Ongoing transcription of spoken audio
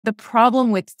the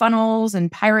problem with funnels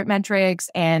and pirate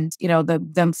metrics and,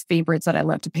 the favorites that I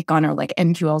love to pick on are like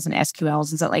MQLs and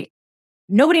SQLs is that like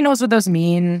nobody knows what those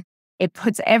mean. It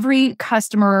puts every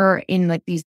customer in like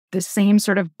the same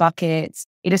sort of buckets.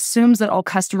 It assumes that all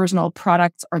customers and all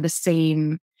products are the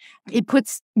same. It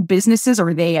puts businesses,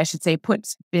 or I should say,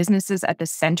 puts businesses at the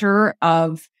center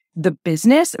of the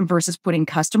business versus putting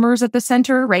customers at the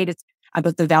center, right? It's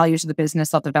about the values of the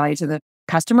business, not the values of the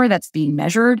customer that's being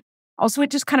measured. Also,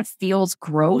 it just kind of feels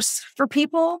gross for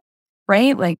people,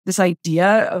 right? Like this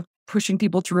idea of pushing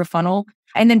people through a funnel.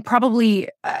 And then probably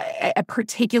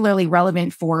particularly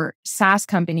relevant for SaaS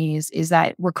companies is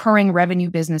that recurring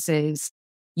revenue businesses,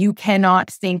 you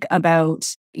cannot think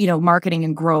about, marketing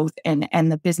and growth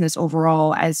and the business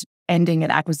overall as ending at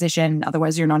acquisition.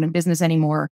 Otherwise, you're not in business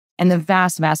anymore. And the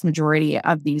vast, vast majority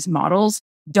of these models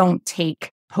don't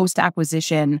take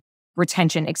post-acquisition,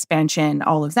 retention, expansion,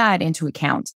 all of that into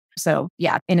account. So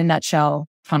yeah, in a nutshell,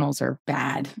 funnels are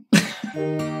bad.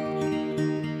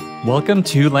 Welcome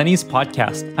to Lenny's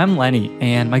podcast. I'm Lenny,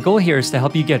 and my goal here is to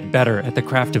help you get better at the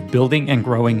craft of building and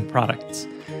growing products.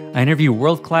 I interview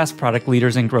world-class product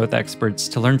leaders and growth experts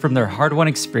to learn from their hard-won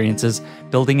experiences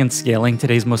building and scaling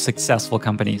today's most successful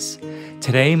companies.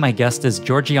 Today, my guest is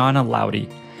Georgiana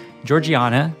Laudi.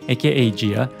 Georgiana, aka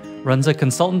Gia, runs a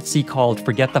consultancy called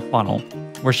Forget the Funnel,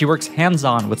 where she works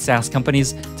hands-on with SaaS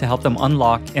companies to help them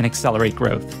unlock and accelerate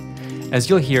growth. As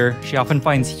you'll hear, she often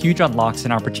finds huge unlocks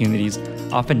and opportunities,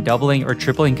 often doubling or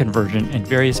tripling conversion at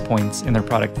various points in their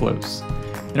product flows.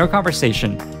 In our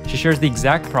conversation, she shares the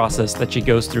exact process that she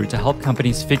goes through to help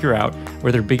companies figure out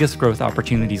where their biggest growth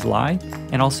opportunities lie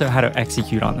and also how to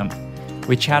execute on them.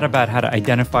 We chat about how to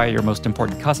identify your most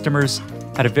important customers,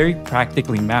 how to very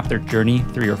practically map their journey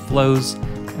through your flows,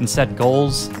 and set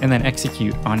goals and then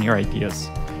execute on your ideas.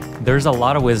 There's a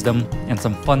lot of wisdom and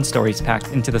some fun stories packed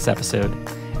into this episode.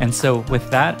 And so with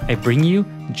that, I bring you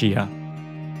Gia.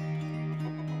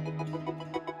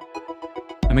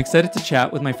 I'm excited to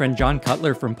chat with my friend John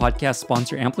Cutler from podcast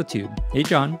sponsor Amplitude. Hey,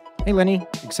 John. Hey, Lenny.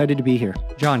 Excited to be here.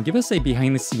 John, give us a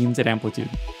behind the scenes at Amplitude.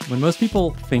 When most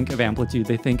people think of Amplitude,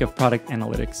 they think of product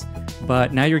analytics.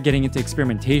 But now you're getting into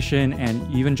experimentation and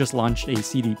you even just launched a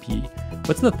CDP.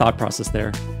 What's the thought process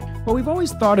there? Well, we've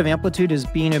always thought of Amplitude as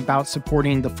being about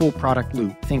supporting the full product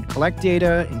loop. Think collect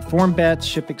data, inform bets,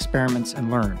 ship experiments, and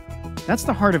learn. That's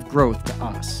the heart of growth to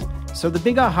us. So the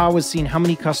big aha was seeing how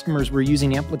many customers were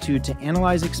using Amplitude to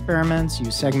analyze experiments,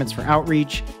 use segments for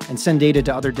outreach, and send data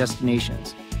to other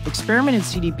destinations. Experiment and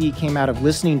CDP came out of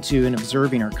listening to and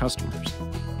observing our customers.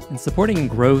 And supporting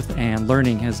growth and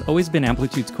learning has always been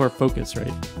Amplitude's core focus,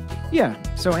 right? Yeah,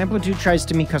 so Amplitude tries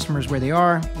to meet customers where they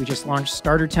are. We just launched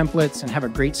starter templates and have a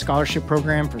great scholarship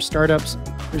program for startups.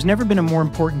 There's never been a more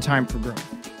important time for growth.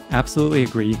 Absolutely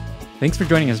agree. Thanks for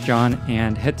joining us, John,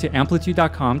 and head to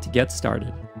amplitude.com to get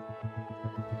started.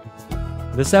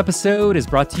 This episode is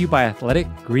brought to you by Athletic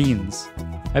Greens.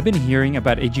 I've been hearing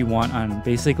about AG1 on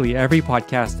basically every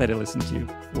podcast that I listen to,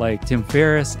 like Tim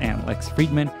Ferriss and Lex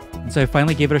Friedman, and so I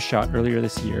finally gave it a shot earlier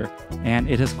this year, and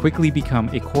it has quickly become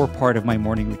a core part of my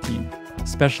morning routine,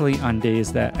 especially on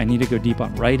days that I need to go deep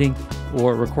on writing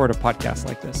or record a podcast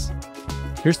like this.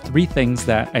 Here's 3 things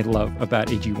that I love about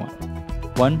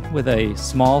AG1. 1, with a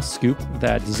small scoop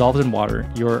that dissolves in water,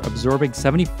 you're absorbing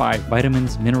 75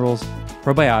 vitamins, minerals,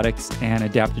 probiotics, and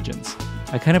adaptogens.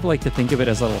 I kind of like to think of it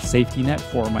as a little safety net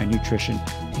for my nutrition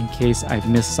in case I've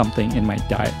missed something in my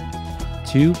diet.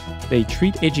 2, they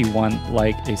treat AG1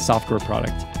 like a software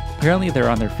product. Apparently they're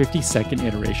on their 52nd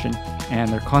iteration,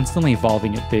 and they're constantly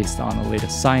evolving it based on the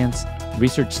latest science,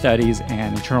 research studies,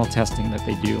 and internal testing that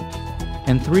they do.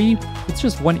 And 3, it's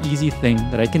just one easy thing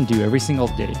that I can do every single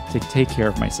day to take care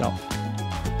of myself.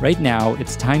 Right now,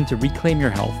 it's time to reclaim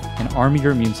your health and arm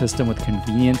your immune system with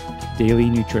convenient daily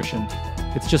nutrition.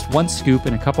 It's just 1 scoop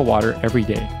in a cup of water every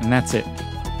day, and that's it.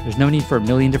 There's no need for a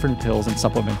million different pills and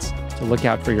supplements to look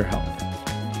out for your health.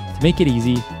 To make it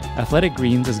easy, Athletic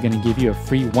Greens is going to give you a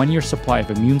free 1-year supply of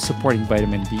immune-supporting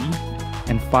vitamin D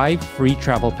and 5 free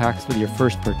travel packs with your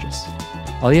first purchase.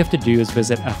 All you have to do is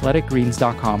visit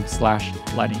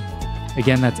athleticgreens.com/Lenny.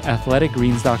 Again, that's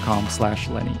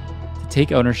athleticgreens.com/Lenny to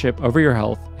take ownership over your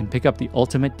health and pick up the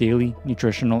ultimate daily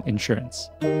nutritional insurance.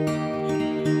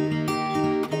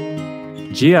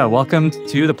 Gia, welcome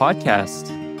to the podcast.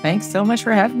 Thanks so much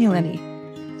for having me, Lenny.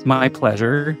 It's my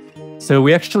pleasure. So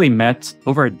we actually met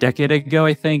over a decade ago,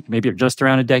 I think, maybe just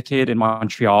around a decade in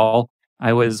Montreal.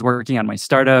 I was working on my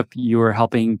startup. You were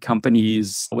helping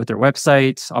companies with their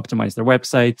websites, optimize their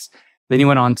websites. Then you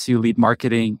went on to lead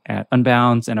marketing at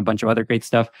Unbounce and a bunch of other great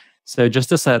stuff. So just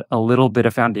to set a little bit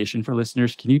of foundation for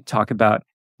listeners, can you talk about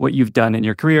what you've done in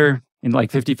your career in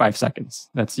like 55 seconds.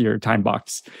 That's your time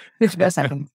box. 55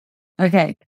 seconds.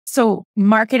 Okay. So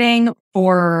marketing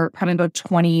for probably about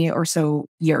 20 or so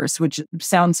years, which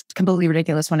sounds completely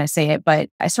ridiculous when I say it, but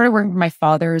I started working for my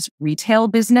father's retail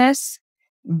business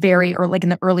very early, like in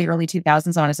the early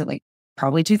 2000s, honestly, like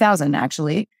probably 2000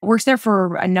 actually. Worked there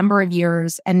for a number of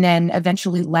years and then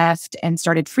eventually left and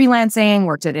started freelancing,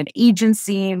 worked at an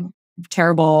agency,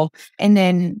 terrible. And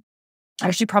then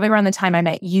actually probably around the time I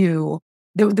met you,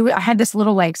 I had this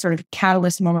little like sort of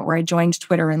catalyst moment where I joined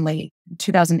Twitter in late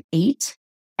 2008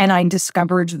 and I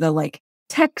discovered the like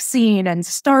tech scene and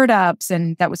startups.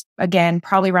 And that was again,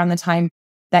 probably around the time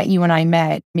that you and I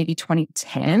met, maybe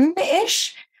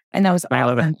 2010-ish. And that was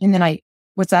 2011. awesome. And then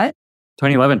what's that?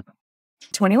 2011.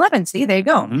 2011. See, there you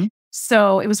go. Mm-hmm.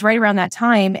 So it was right around that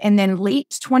time. And then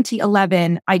late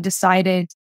 2011, I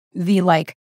decided the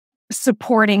like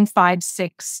supporting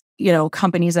 5-6,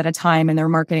 companies at a time and their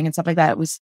marketing and stuff like that I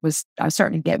was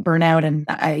starting to get burnout and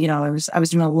I was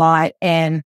doing a lot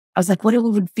and I was like, what it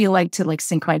would feel like to like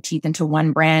sink my teeth into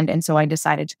one brand. And so I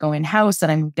decided to go in-house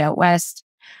and I moved out west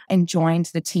and joined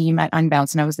the team at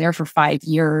Unbounce. And I was there for 5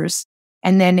 years.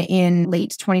 And then in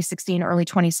late 2016, early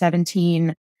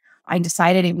 2017, I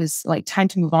decided it was like time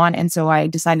to move on. And so I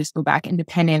decided to go back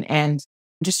independent and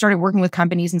just started working with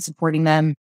companies and supporting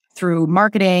them through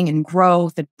marketing and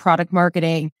growth and product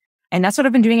marketing. And that's what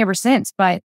I've been doing ever since.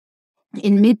 But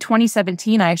in mid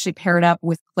 2017, I actually paired up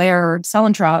with Claire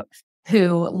Selentrop,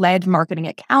 who led marketing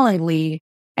at Calendly.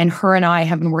 And her and I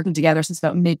have been working together since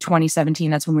about mid 2017.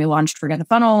 That's when we launched Forget the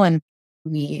Funnel. And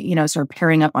we, started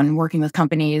pairing up on working with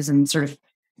companies and sort of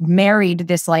married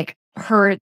this like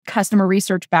her customer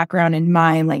research background and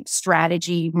my like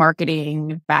strategy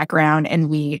marketing background. And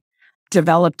we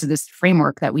developed this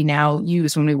framework that we now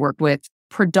use when we work with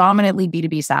predominantly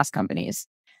B2B SaaS companies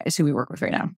is who we work with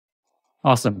right now.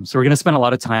 Awesome. So we're going to spend a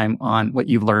lot of time on what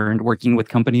you've learned working with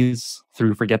companies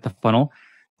through Forget the Funnel.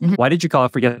 Mm-hmm. Why did you call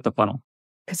it Forget the Funnel?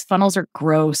 Because funnels are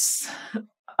gross.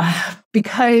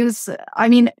 Because,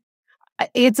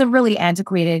 it's a really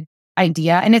antiquated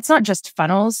idea. And it's not just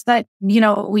funnels that,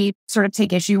 we sort of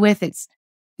take issue with. It's,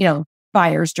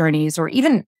 buyer's journeys or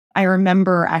even I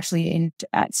remember actually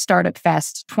at Startup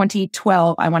Fest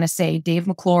 2012, I want to say Dave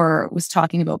McClure was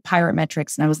talking about pirate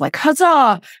metrics. And I was like,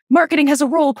 huzzah, marketing has a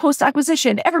role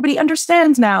post-acquisition. Everybody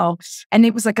understands now. And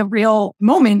it was like a real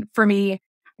moment for me.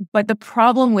 But the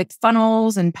problem with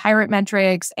funnels and pirate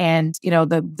metrics and,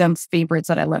 the favorites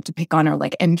that I love to pick on are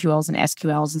like MQLs and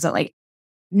SQLs is that like,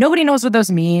 nobody knows what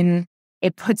those mean.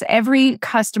 It puts every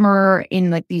customer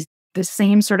in like the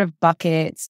same sort of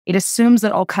buckets. It assumes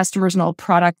that all customers and all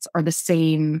products are the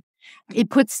same. It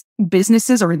puts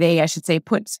businesses, or I should say,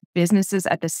 puts businesses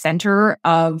at the center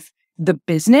of the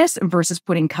business versus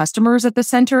putting customers at the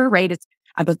center, right? It's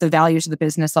about the values of the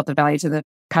business, not the values of the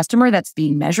customer that's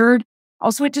being measured.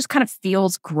 Also, it just kind of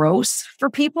feels gross for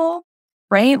people,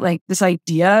 right? Like this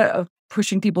idea of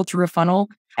pushing people through a funnel.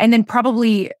 And then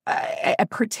probably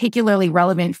particularly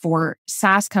relevant for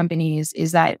SaaS companies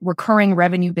is that recurring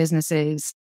revenue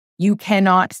businesses, you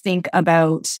cannot think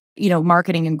about,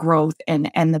 marketing and growth and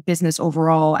the business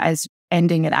overall as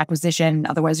ending at acquisition.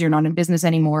 Otherwise, you're not in business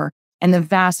anymore. And the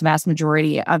vast, vast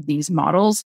majority of these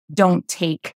models don't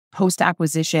take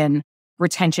post-acquisition,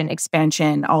 retention,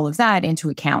 expansion, all of that into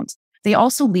account. They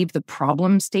also leave the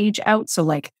problem stage out. So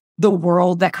like the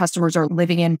world that customers are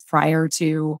living in prior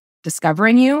to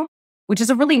discovering you, which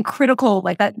is a really critical,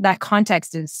 like that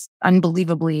context is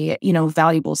unbelievably,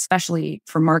 valuable, especially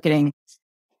for marketing.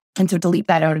 And so to leave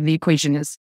that out of the equation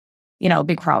is, a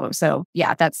big problem. So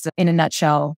yeah, that's in a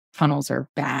nutshell, funnels are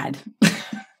bad.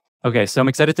 Okay, so I'm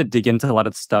excited to dig into a lot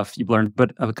of the stuff you've learned,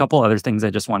 but a couple other things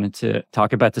I just wanted to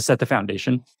talk about to set the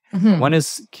foundation. Mm-hmm. One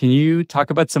is, can you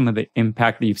talk about some of the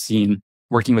impact that you've seen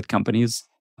working with companies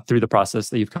through the process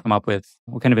that you've come up with?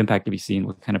 What kind of impact have you seen?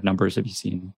 What kind of numbers have you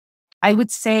seen? I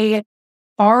would say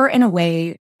far and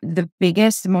away, the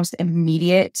biggest, most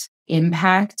immediate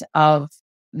impact of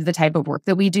the type of work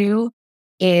that we do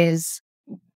is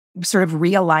sort of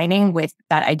realigning with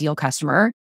that ideal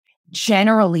customer.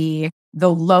 Generally, the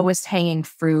lowest hanging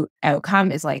fruit outcome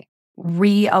is like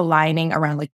realigning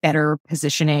around like better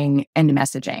positioning and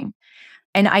messaging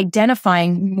and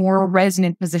identifying more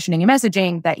resonant positioning and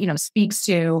messaging that, speaks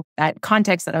to that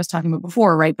context that I was talking about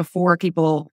before, right? Before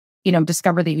people,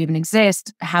 discover that you even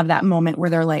exist, have that moment where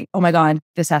they're like, oh my God,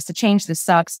 this has to change. This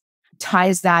sucks.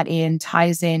 Ties in,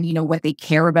 what they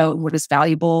care about, what is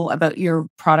valuable about your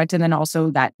product, and then also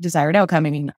that desired outcome.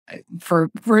 I mean, for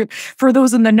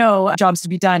those in the know, jobs to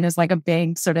be done is like a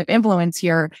big sort of influence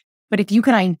here. But if you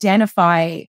can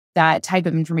identify that type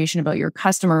of information about your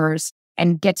customers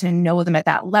and get to know them at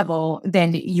that level,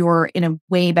 then you're in a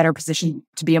way better position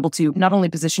to be able to not only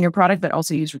position your product, but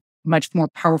also use much more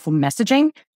powerful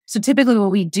messaging. So typically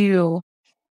what we do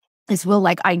is we'll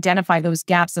like identify those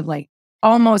gaps of like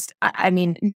almost, I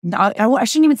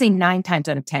shouldn't even say 9 times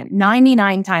out of 10,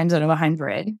 99 times out of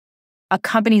 100, a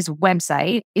company's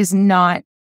website is not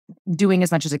doing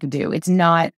as much as it could do. It's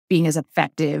not being as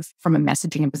effective from a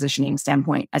messaging and positioning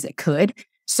standpoint as it could.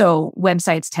 So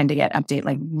websites tend to get updated.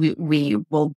 Like we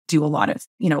will do a lot of,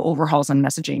 overhauls on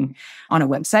messaging on a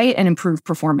website and improve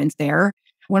performance there.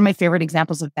 One of my favorite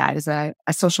examples of that is a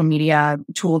social media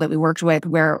tool that we worked with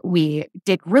where we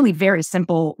did really very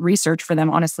simple research for them,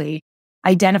 honestly,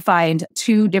 identified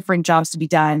 2 different jobs to be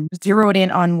done, zeroed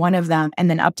in on one of them, and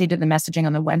then updated the messaging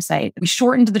on the website. We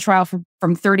shortened the trial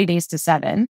from 30 days to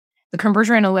 7. The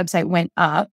conversion rate on the website went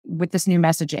up with this new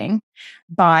messaging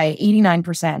by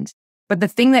 89%. But the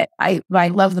thing that I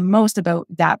love the most about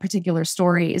that particular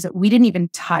story is that we didn't even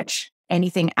touch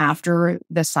anything after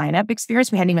the sign-up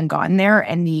experience. We hadn't even gotten there,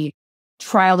 and the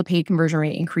trial to paid conversion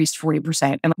rate increased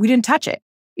 40%. And we didn't touch it.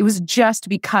 It was just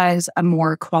because a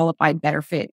more qualified, better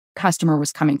fit customer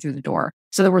was coming through the door.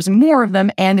 So there was more of them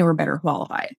and they were better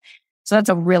qualified. So that's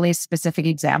a really specific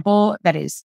example that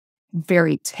is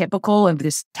very typical of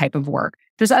this type of work.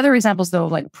 There's other examples though,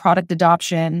 like product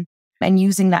adoption and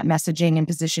using that messaging and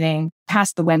positioning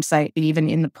past the website, but even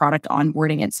in the product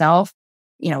onboarding itself,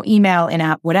 email,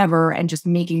 in-app, whatever, and just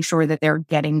making sure that they're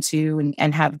getting to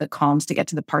and have the comms to get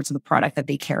to the parts of the product that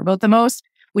they care about the most,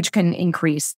 which can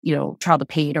increase, trial to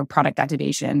paid or product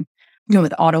activation.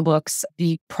 With Autobooks,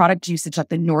 the product usage, like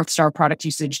the North Star product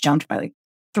usage jumped by like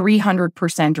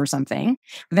 300% or something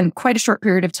within quite a short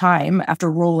period of time after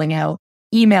rolling out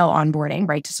email onboarding,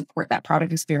 right, to support that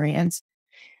product experience.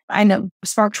 I know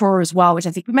SparkToro as well, which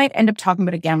I think we might end up talking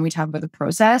about again when we talk about the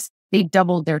process. They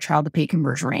doubled their trial to pay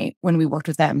conversion rate when we worked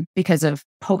with them because of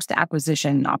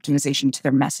post-acquisition optimization to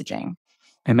their messaging.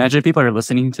 Imagine people are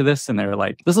listening to this and they're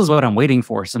like, this is what I'm waiting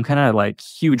for. Some kind of like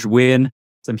huge win,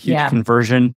 some huge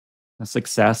conversion, a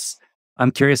success. I'm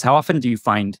curious, how often do you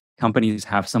find companies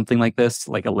have something like this,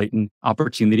 like a latent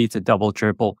opportunity to double,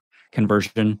 triple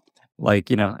conversion?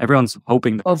 Like, everyone's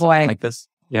hoping like this.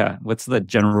 Yeah. What's the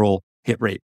general hit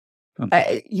rate?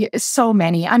 So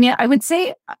many. I mean, I would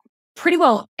say pretty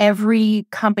well every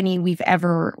company we've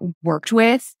ever worked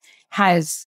with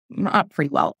has, not pretty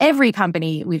well, every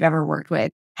company we've ever worked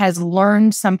with has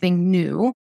learned something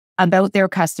new about their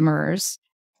customers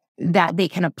that they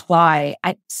can apply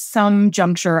at some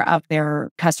juncture of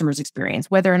their customer's experience,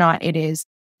 whether or not it is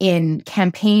in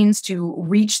campaigns to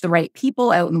reach the right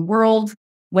people out in the world,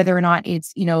 whether or not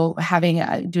it's,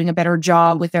 doing a better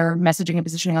job with their messaging and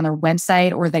positioning on their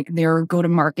website, or like their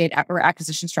go-to-market or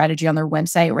acquisition strategy on their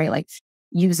website, right? Like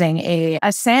using a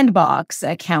sandbox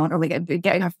account or like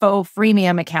a faux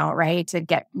freemium account, right? To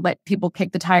let people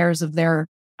kick the tires of their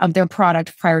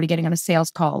product prior to getting on a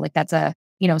sales call. Like that's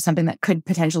something that could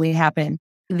potentially happen.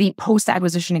 The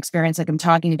post-acquisition experience like I'm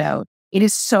talking about, it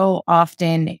is so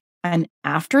often an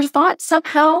afterthought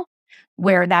somehow,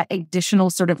 where that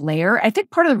additional sort of layer, I think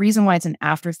part of the reason why it's an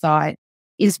afterthought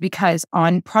is because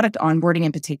on product onboarding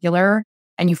in particular,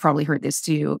 and you've probably heard this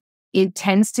too, it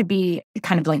tends to be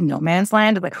kind of like no man's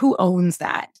land. Like who owns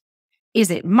that?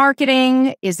 Is it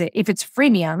marketing? If it's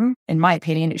freemium, in my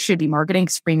opinion, it should be marketing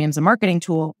because freemium's a marketing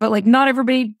tool, but like not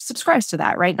everybody subscribes to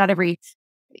that, right? Not every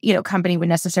company would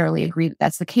necessarily agree that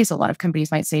that's the case. A lot of companies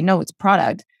might say, no, it's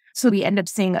product. So we end up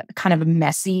seeing a kind of a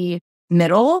messy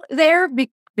middle there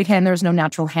because there's no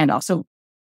natural handoff. So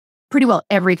pretty well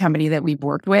every company that we've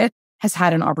worked with has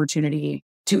had an opportunity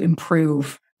to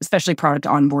improve, especially product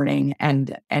onboarding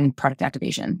and product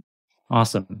activation.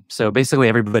 Awesome. So basically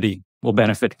everybody will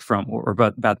benefit from what we're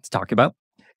about to talk about.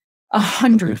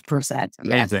 100%.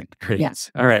 Amazing. Yes. Great.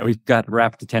 Yes. All right. We've got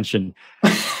rapt attention.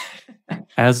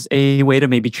 As a way to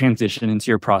maybe transition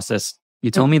into your process,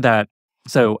 you told me that,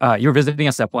 so you were visiting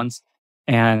us up once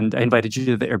and I invited you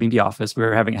to the Airbnb office. We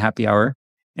were having a happy hour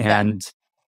and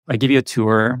I gave you a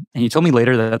tour and you told me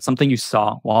later that that's something you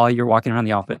saw while you're walking around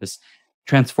the office,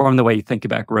 transform the way you think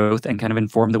about growth and kind of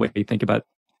inform the way you think about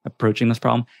approaching this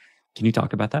problem. Can you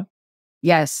talk about that?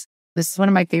 Yes. This is one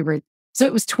of my favorites. So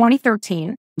it was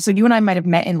 2013. So you and I might have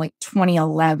met in like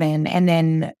 2011. And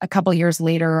then a couple of years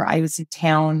later, I was in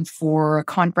town for a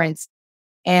conference.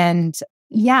 And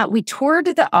we toured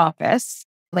the office,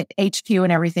 like HQ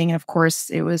and everything. And of course,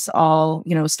 it was all,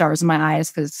 stars in my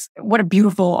eyes because what a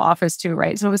beautiful office too,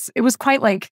 right? So it was quite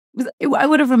like, I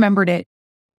would have remembered it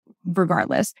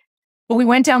regardless. But we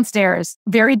went downstairs,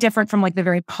 very different from like the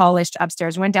very polished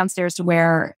upstairs. We went downstairs to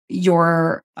where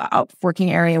your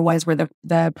working area was, where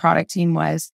the product team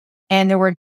was. and there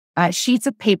were sheets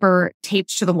of paper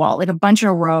taped to the wall, like a bunch in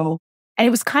a row. And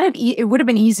it was kind of, it would have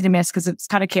been easy to miss because it's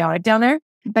kind of chaotic down there,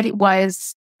 but it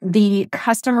was the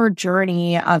customer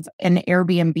journey of an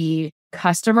Airbnb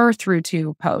customer through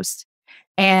to post.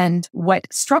 And what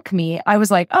struck me, I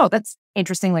was like, oh, that's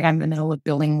interesting. Like I'm in the middle of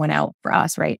building one out for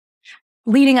us, right?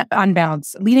 Leading at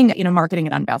Unbounce, marketing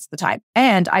at Unbounce at the time.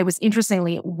 And I was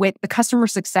interestingly with the customer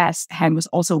success head was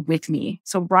also with me.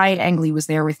 So Brian Angley was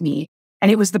there with me.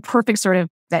 And it was the perfect sort of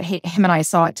that him and I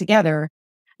saw it together.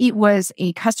 It was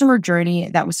a customer journey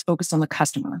that was focused on the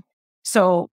customer.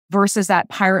 So versus that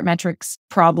pirate metrics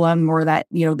problem or that,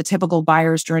 the typical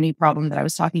buyer's journey problem that I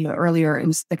was talking about earlier, it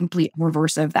was the complete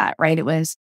reverse of that, right? It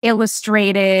was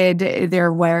illustrated.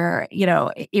 There were,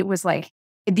 it was like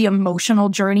the emotional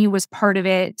journey was part of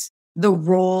it. The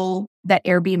role that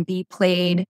Airbnb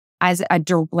played as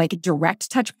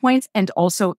direct touch points and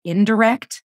also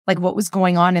indirect, like what was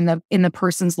going on in the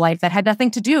person's life that had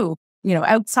nothing to do,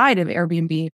 outside of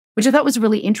Airbnb, which I thought was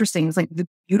really interesting. It's like the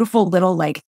beautiful little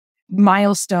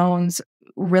milestones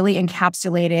really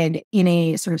encapsulated in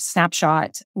a sort of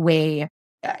snapshot way,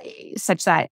 such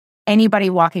that anybody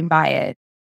walking by it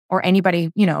or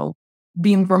anybody,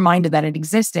 being reminded that it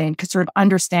existed could sort of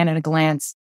understand at a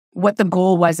glance what the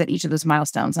goal was at each of those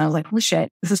milestones. And I was like, holy shit,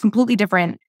 this is completely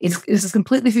different. This is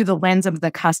completely through the lens of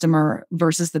the customer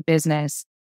versus the business.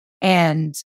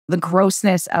 And the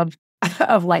grossness of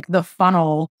like the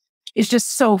funnel is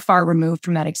just so far removed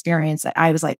from that experience that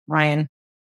I was like, Ryan,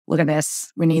 look at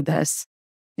this. We need this.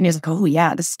 And he was like, oh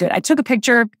yeah, this is good. I took a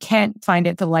picture, can't find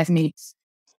it for the life of me.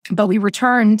 But we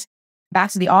returned back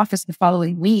to the office the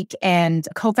following week, and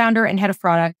co-founder and head of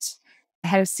product,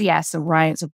 head of CS, so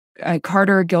Ryan,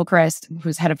 Carter Gilchrist,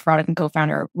 who's head of product and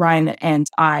co-founder, Ryan and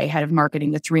I, head of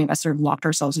marketing, the three of us sort of locked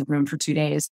ourselves in a room for 2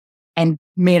 days and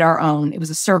made our own. It was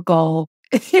a circle.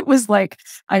 It was like,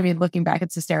 looking back,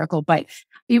 it's hysterical, but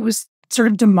it was sort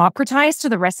of democratized to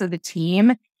the rest of the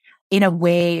team in a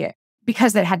way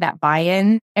because it had that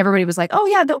buy-in. Everybody was like, oh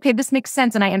yeah, okay, this makes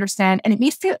sense. And I understand. And it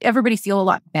made everybody feel a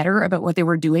lot better about what they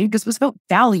were doing because it was about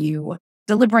value,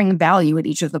 delivering value at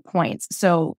each of the points.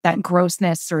 So that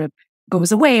grossness sort of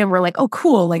goes away and we're like, oh,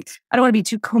 cool. Like, I don't want to be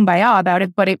too kumbaya about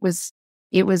it, but it was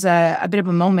a bit of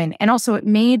a moment. And also it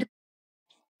made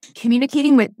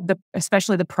communicating with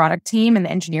especially the product team and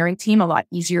the engineering team a lot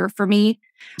easier for me.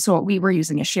 So we were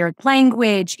using a shared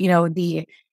language,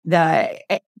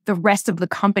 the rest of the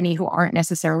company who aren't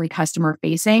necessarily customer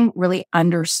facing really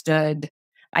understood,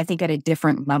 I think at a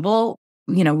different level,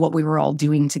 what we were all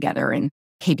doing together and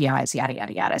KPIs, yada,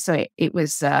 yada, yada. So it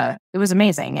was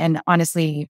amazing. And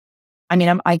honestly,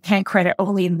 I can't credit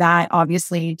only that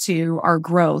obviously to our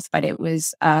growth, but it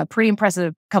was a pretty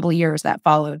impressive couple of years that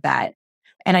followed that.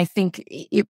 And I think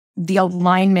the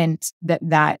alignment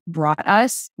that brought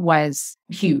us was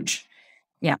huge.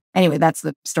 Yeah. Anyway, that's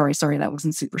the story. Sorry, that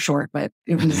wasn't super short, but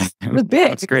it was big.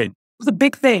 That's great. It was a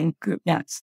big thing.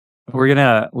 Yes. We're going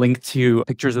to link to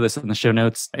pictures of this in the show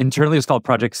notes. Internally, it's called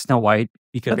Project Snow White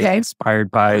because it's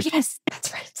inspired by... Oh, yes,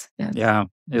 that's right. Yes. Yeah.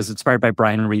 It was inspired by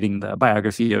Brian reading the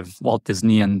biography of Walt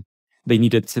Disney, and they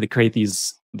needed to create the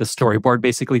storyboard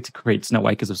basically to create Snow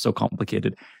White because it was so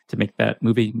complicated to make that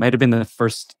movie. Might have been the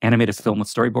first animated film with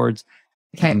storyboards.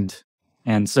 Okay.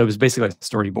 And so it was basically like a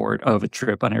storyboard of a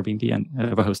trip on Airbnb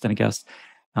and of a host and a guest.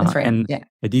 That's right. And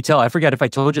a detail, I forget if I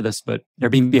told you this, but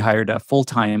Airbnb hired a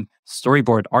full-time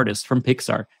storyboard artist from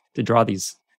Pixar to draw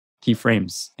these key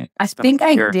frames. I think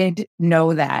I did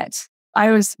know that.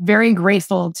 I was very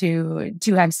grateful to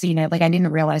have seen it. Like I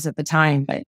didn't realize at the time,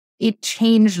 but it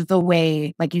changed the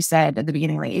way, like you said at the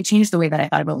beginning, like it changed the way that I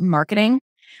thought about marketing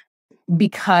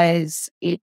because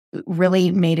it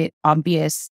really made it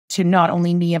obvious to not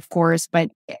only me, of course,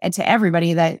 but to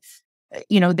everybody that,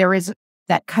 there is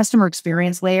that customer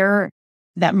experience layer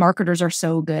that marketers are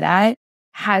so good at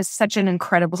has such an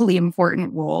incredibly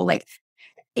important role, like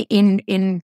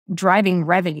in driving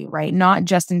revenue, right? Not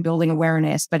just in building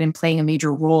awareness, but in playing a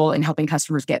major role in helping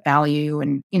customers get value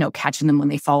and, catching them when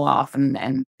they fall off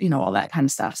and all that kind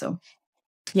of stuff. So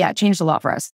yeah, it changed a lot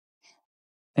for us.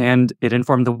 And it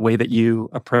informed the way that you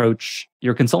approach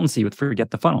your consultancy with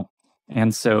Forget the Funnel.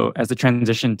 And so as a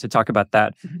transition to talk about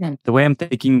that, the way I'm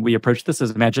thinking we approach this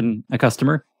is imagine a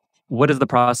customer. What is the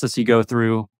process you go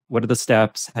through? What are the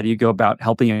steps? How do you go about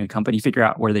helping a company figure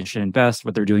out where they should invest,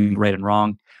 what they're doing right and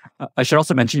wrong? I should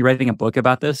also mention you're writing a book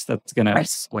about this that's going to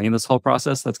explain this whole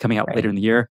process that's coming out later in the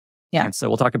year. Yeah. And so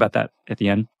we'll talk about that at the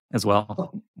end as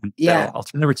well. Yeah. So I'll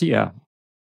turn it over to you.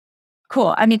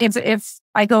 Cool. If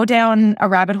I go down a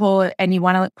rabbit hole and you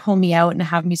want to pull me out and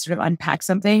have me sort of unpack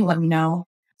something, let me know.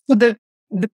 So the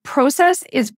process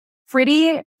is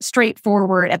pretty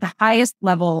straightforward. At the highest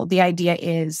level, the idea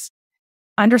is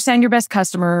understand your best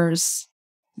customers,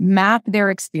 map their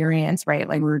experience, right?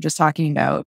 Like we were just talking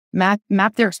about,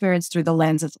 map their experience through the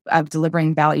lens of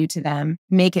delivering value to them,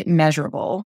 make it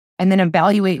measurable, and then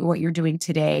evaluate what you're doing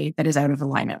today that is out of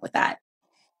alignment with that.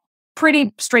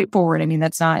 Pretty straightforward. I mean,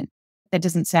 that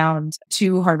doesn't sound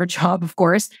too hard of a job, of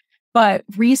course, but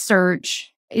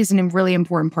research is a really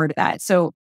important part of that.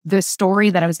 So the story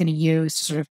that I was going to use to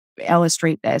sort of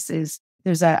illustrate this is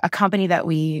there's a company that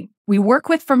we work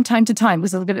with from time to time.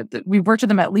 We've worked with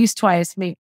them at least twice,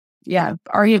 maybe,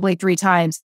 arguably 3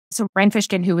 times. So Ryan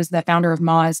Fishkin, who was the founder of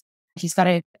Moz, he's got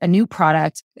a new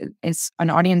product. It's an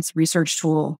audience research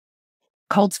tool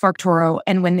called SparkToro.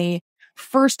 And when they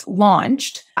first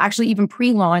launched, actually even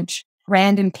pre-launch,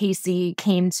 Rand and Casey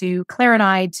came to Claire and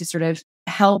I to sort of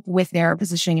help with their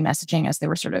positioning and messaging as they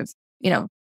were sort of,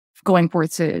 going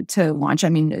forth to launch. I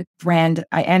mean, Rand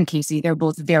and Casey, they're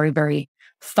both very, very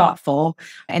thoughtful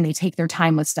and they take their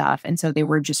time with stuff. And so they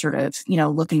were just sort of,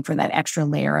 looking for that extra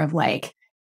layer of like,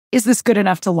 is this good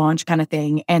enough to launch kind of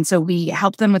thing? And so we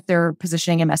helped them with their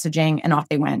positioning and messaging and off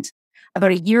they went.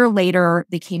 About a year later,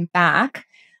 they came back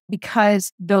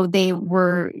because though they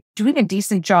were doing a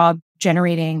decent job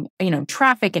generating,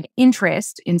 traffic and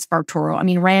interest in SparkToro. I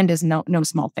mean, Rand is no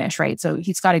small fish, right? So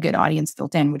he's got a good audience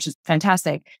built in, which is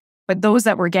fantastic. But those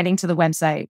that were getting to the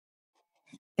website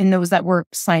and those that were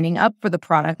signing up for the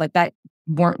product, like that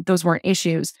those weren't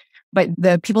issues. But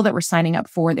the people that were signing up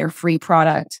for their free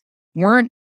product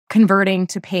weren't converting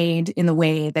to paid in the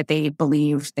way that they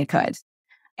believed they could.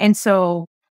 And so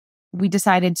we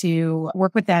decided to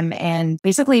work with them and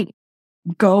basically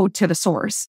go to the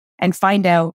source and find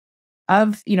out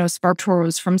of,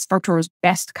 SparkToro's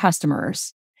best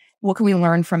customers, what can we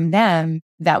learn from them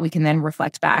that we can then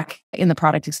reflect back in the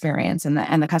product experience and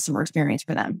the customer experience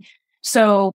for them.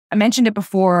 So I mentioned it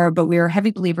before, but we are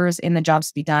heavy believers in the jobs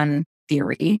to be done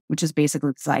theory, which is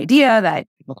basically this idea that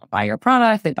people don't buy your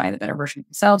product, they buy the better version of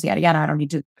themselves, yada, yada. I don't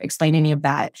need to explain any of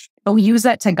that. But we use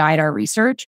that to guide our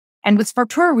research. And with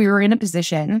SparkToro, we were in a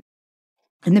position,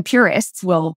 and the purists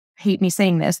will hate me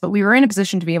saying this, but we were in a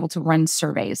position to be able to run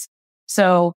surveys.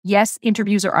 So yes,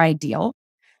 interviews are ideal,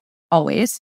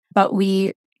 always, but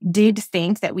we did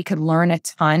think that we could learn a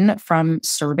ton from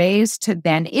surveys to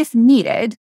then, if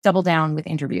needed, double down with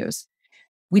interviews.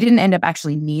 We didn't end up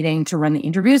actually needing to run the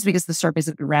interviews because the surveys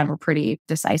that we ran were pretty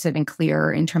decisive and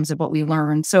clear in terms of what we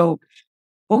learned. So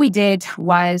what we did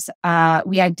was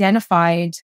we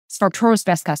identified SparkToro's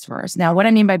best customers. Now, what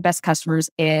I mean by best customers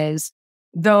is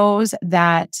those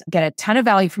that get a ton of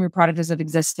value from your product as it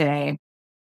exists today,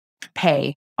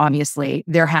 pay, obviously,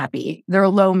 they're happy, they're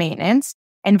low maintenance,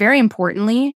 and very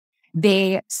importantly,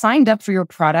 they signed up for your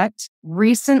product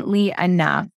recently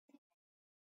enough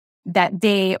that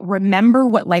they remember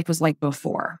what life was like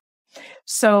before.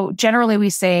 So generally we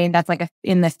say that's like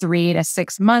in the 3 to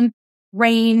 6 month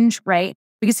range, right?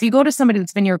 Because if you go to somebody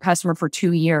that's been your customer for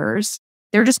 2 years,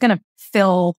 they're just going to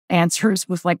fill answers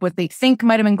with like what they think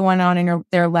might have been going on in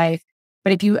their life.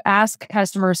 But if you ask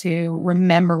customers who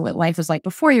remember what life was like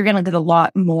before, you're going to get a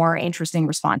lot more interesting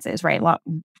responses, right?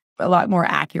 A lot more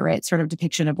accurate sort of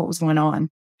depiction of what was going on.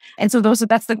 And so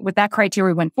with that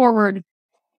criteria, we went forward,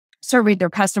 surveyed their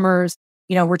customers.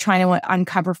 We're trying to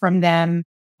uncover from them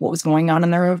what was going on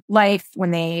in their life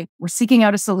when they were seeking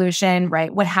out a solution,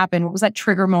 right? What happened? What was that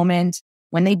trigger moment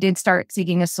when they did start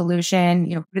seeking a solution?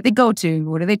 Who did they go to?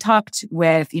 What did they talk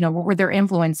with? What were their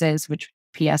influences? Which,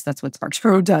 P.S., that's what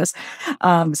SparkToro does.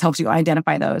 This helps you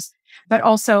identify those. But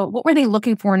also, what were they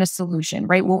looking for in a solution,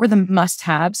 right? What were the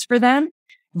must-haves for them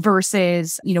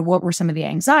versus, what were some of the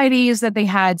anxieties that they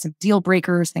had, some deal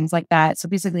breakers, things like that. So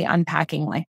basically unpacking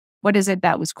like, what is it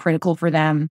that was critical for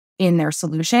them in their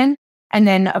solution? And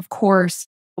then, of course,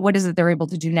 what is it they're able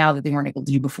to do now that they weren't able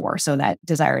to do before? So that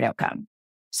desired outcome.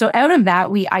 So out of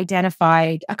that, we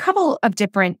identified a couple of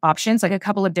different options, like a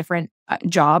couple of different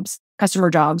jobs, customer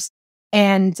jobs.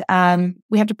 And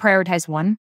we have to prioritize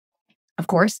one, of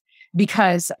course,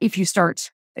 because if you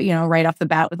start, right off the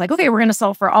bat with like, okay, we're going to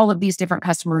solve for all of these different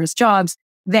customers' jobs,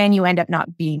 then you end up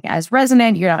not being as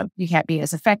resonant. You can't be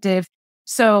as effective.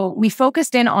 So we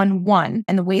focused in on one,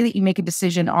 and the way that you make a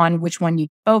decision on which one you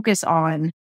focus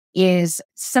on is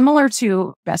similar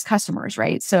to best customers,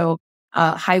 right? So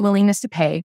high willingness to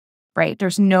pay, right?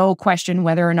 There's no question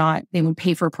whether or not they would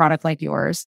pay for a product like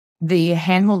yours. The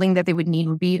handholding that they would need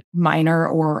would be minor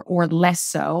or less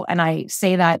so. And I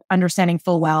say that understanding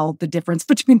full well the difference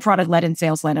between product-led and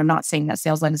sales-led. I'm not saying that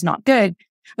sales-led is not good,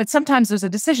 but sometimes there's a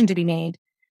decision to be made.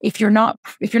 If you're not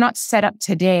set up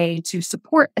today to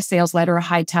support a sales-led or a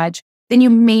high touch, then you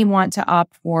may want to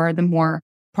opt for the more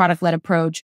product-led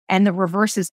approach. And the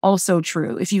reverse is also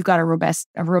true. If you've got a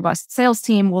robust sales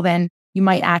team, well, then you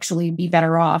might actually be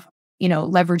better off,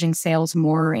 leveraging sales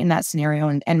more in that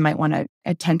scenario and might want to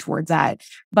attend towards that.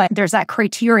 But there's that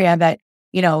criteria that,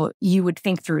 you would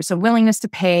think through. So willingness to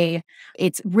pay,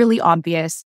 it's really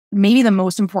obvious. Maybe the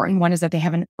most important one is that they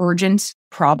have an urgent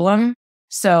problem.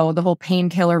 So the whole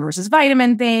painkiller versus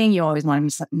vitamin thing, you always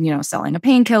want them, selling a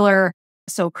painkiller.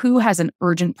 So who has an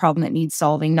urgent problem that needs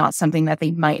solving, not something that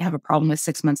they might have a problem with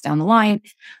 6 months down the line?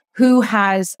 Who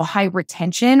has a high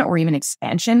retention or even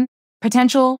expansion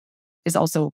potential is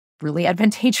also really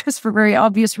advantageous for very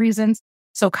obvious reasons.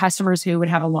 So customers who would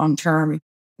have a long-term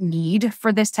need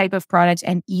for this type of product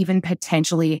and even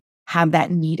potentially have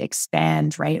that need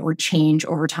expand, right? Or change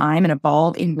over time and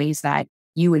evolve in ways that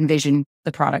you envision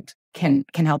the product can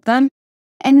help them.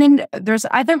 And then there's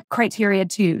other criteria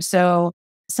too. So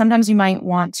sometimes you might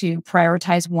want to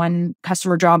prioritize one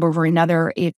customer job over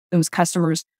another if those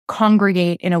customers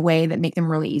congregate in a way that make them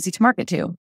really easy to market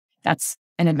to. That's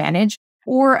an advantage.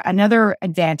 Or another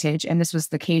advantage, and this was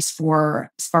the case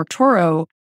for SparkToro,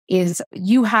 is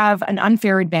you have an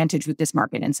unfair advantage with this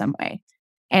market in some way.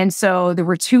 And so there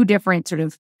were two different sort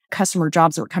of customer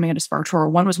jobs that were coming out of SparkToro.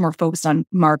 One was more focused on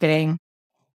marketing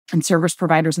and service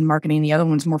providers and marketing. The other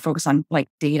one's more focused on like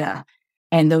data.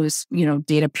 And those,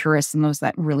 data purists and those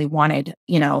that really wanted,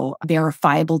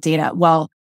 verifiable data. Well,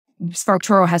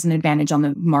 SparkToro has an advantage on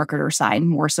the marketer side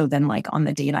more so than like on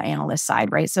the data analyst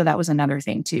side, right? So that was another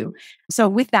thing too. So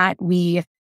with that, we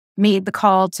made the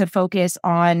call to focus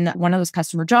on one of those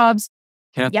customer jobs.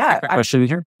 Can I ask a question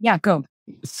here? Yeah, go.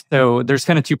 So there's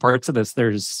kind of two parts of this.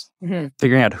 There's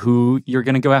figuring out who you're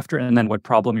going to go after and then what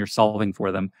problem you're solving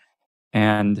for them.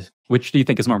 And which do you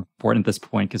think is more important at this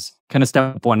point? Because kind of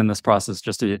step one in this process,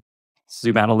 just to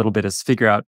zoom out a little bit, is figure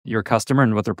out your customer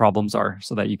and what their problems are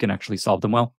so that you can actually solve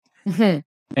them well.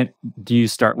 And do you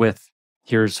start with,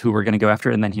 here's who we're going to go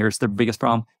after, and then here's their biggest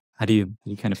problem? How do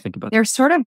you kind of think about that? They're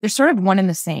sort of one and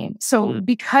the same. So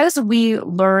because we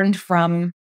learned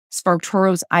from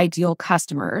SparkToro's ideal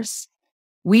customers,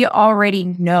 we already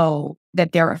know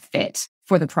that they're a fit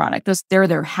for the product.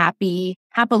 They're happily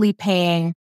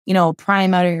paying, pry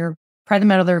them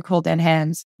out of their cold dead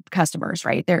hands customers,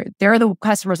 right? They're the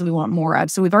customers that we want more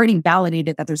of. So we've already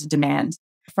validated that there's a demand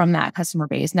from that customer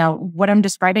base. Now, what I'm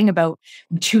describing about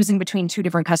choosing between two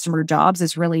different customer jobs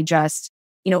is really just,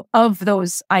 of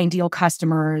those ideal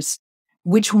customers,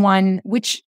 which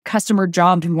customer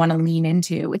job do you want to lean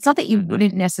into? It's not that you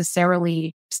wouldn't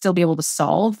necessarily still be able to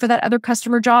solve for that other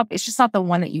customer job. It's just not the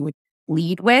one that you would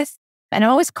lead with. And I'm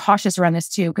always cautious around this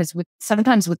too, because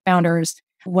sometimes with founders,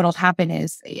 what'll happen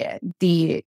is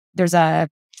there's a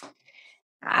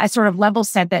sort of level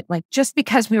set that like, just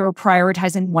because we were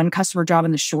prioritizing one customer job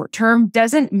in the short term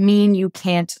doesn't mean you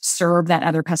can't serve that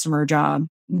other customer job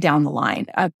down the line.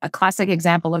 A classic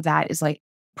example of that is like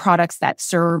products that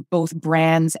serve both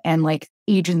brands and like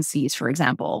agencies, for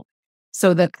example.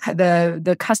 So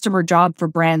the customer job for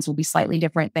brands will be slightly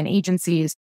different than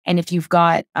agencies. And if you've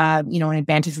got, an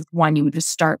advantage with one, you would just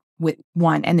start with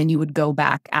one and then you would go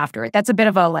back after it. That's a bit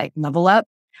of a like level up.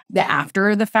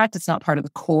 After the fact, it's not part of the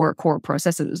core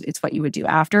process. It's what you would do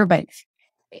after, but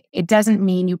it doesn't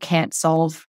mean you can't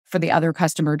solve for the other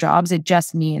customer jobs. It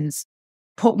just means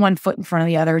put one foot in front of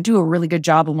the other, do a really good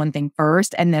job on one thing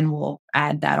first, and then we'll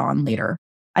add that on later.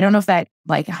 I don't know if that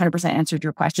like 100% answered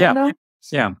your question though.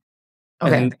 Yeah.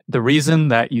 Okay. And the reason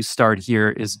that you start here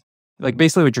is like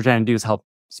basically what you're trying to do is help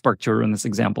SparkToro in this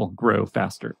example grow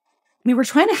faster. We were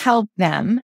trying to help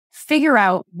them figure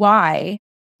out why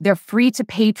their free to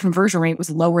paid conversion rate was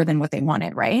lower than what they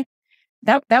wanted, right?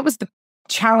 That was the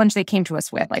challenge they came to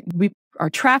us with. Like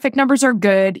our traffic numbers are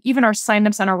good. Even our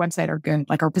signups on our website are good.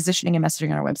 Like our positioning and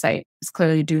messaging on our website is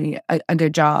clearly doing a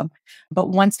good job. But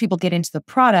once people get into the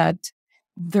product,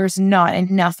 there's not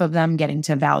enough of them getting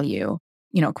to value,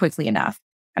 quickly enough.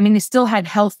 I mean, they still had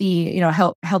healthy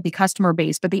customer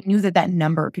base, but they knew that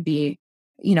number could be,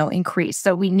 increased.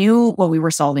 So we knew what we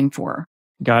were solving for.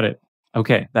 Got it.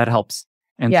 Okay. That helps.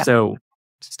 And so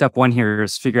step one here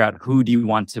is figure out who do you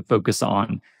want to focus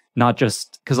on, not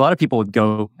just because a lot of people would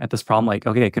go at this problem like,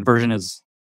 okay, conversion is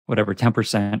whatever,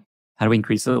 10%. How do we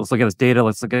increase it? Let's look at this data.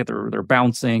 Let's look at their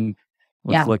bouncing.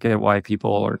 Let's look at why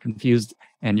people are confused.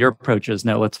 And your approach is,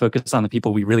 no, let's focus on the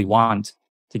people we really want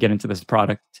to get into this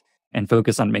product and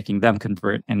focus on making them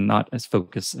convert and not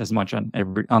focus as much on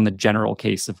the general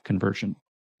case of conversion.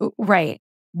 Right.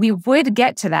 We would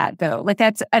get to that though. Like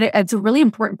it's a really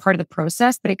important part of the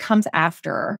process, but it comes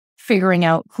after figuring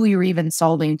out who you're even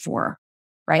solving for,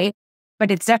 right?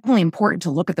 But it's definitely important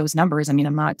to look at those numbers. I mean,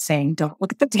 I'm not saying don't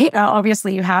look at the data.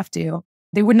 Obviously you have to,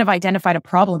 They wouldn't have identified a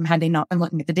problem had they not been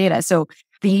looking at the data. So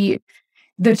the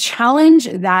challenge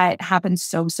that happens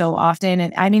so often,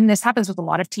 and I mean, this happens with a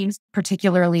lot of teams,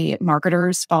 particularly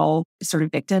marketers fall sort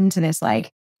of victim to this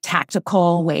like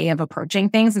tactical way of approaching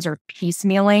things and sort of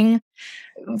piecemealing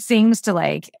things to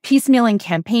like piecemealing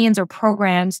campaigns or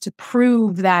programs to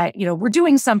prove that, we're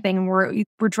doing something and we're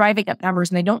driving up numbers,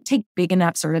 and they don't take big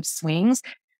enough sort of swings.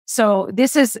 So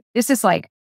this is like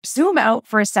zoom out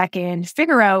for a second,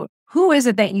 figure out who is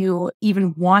it that you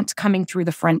even want coming through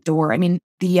the front door. I mean,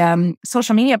 the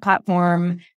social media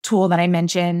platform tool that I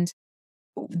mentioned,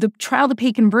 the trial to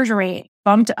pay conversion rate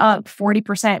bumped up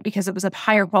 40% because it was a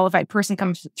higher qualified person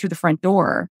coming through the front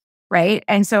door, right?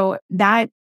 And so that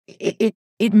it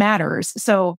matters.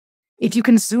 So if you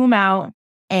can zoom out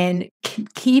and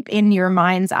keep in your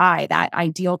mind's eye that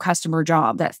ideal customer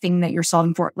job, that thing that you're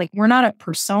solving for, like we're not at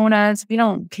personas. We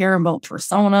don't care about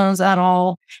personas at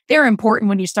all. They're important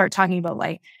when you start talking about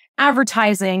like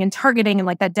advertising and targeting and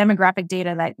like that demographic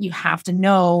data that you have to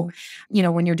know,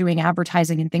 when you're doing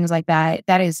advertising and things like that.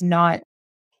 That is not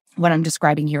what I'm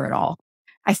describing here at all.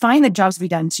 I find that Jobs to be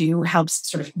Done too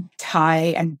helps sort of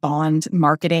tie and bond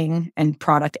marketing and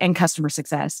product and customer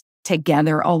success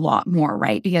together a lot more,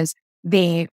 right? Because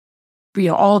they,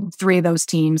 all three of those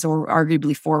teams, or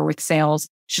arguably four with sales,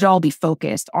 should all be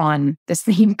focused on the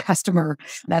same customer.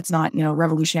 That's not,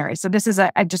 revolutionary. So this is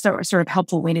just a sort of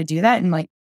helpful way to do that. And like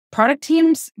product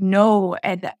teams know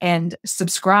and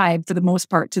subscribe for the most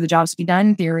part to the Jobs to be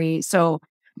Done theory. So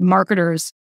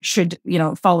marketers should,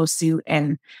 follow suit.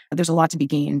 And there's a lot to be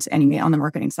gained anyway on the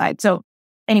marketing side. So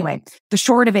anyway, the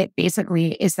short of it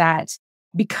basically is that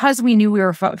because we knew we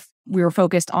were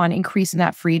focused on increasing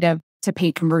that free to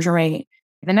paid conversion rate,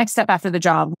 the next step after the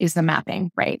job is the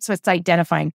mapping, right? So it's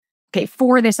identifying, okay,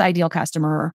 for this ideal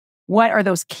customer, what are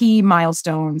those key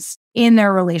milestones in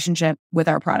their relationship with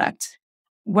our product?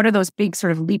 What are those big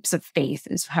sort of leaps of faith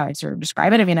is how I sort of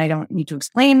describe it. I mean, I don't need to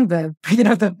explain the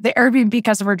Airbnb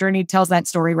customer journey tells that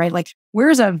story, right? Like,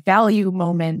 where's a value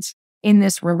moment in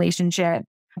this relationship?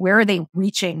 Where are they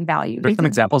reaching value? There's some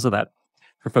examples of that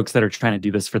for folks that are trying to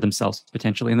do this for themselves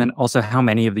potentially. And then also, how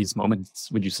many of these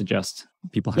moments would you suggest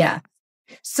people have? Yeah.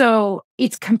 So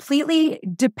it completely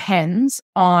depends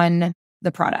on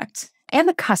the product and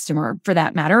the customer for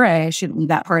that matter. I shouldn't leave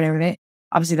that part of it.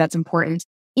 Obviously, that's important.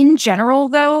 In general,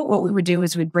 though, what we would do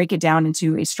is we'd break it down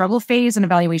into a struggle phase, an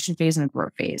evaluation phase, and a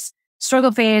growth phase.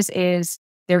 Struggle phase is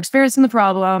they're experiencing the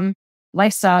problem.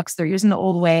 Life sucks. They're using the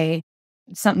old way.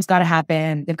 Something's got to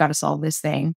happen. They've got to solve this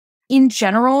thing. In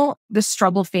general, the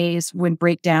struggle phase would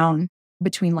break down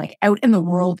between like out in the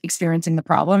world experiencing the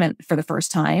problem and for the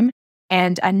first time,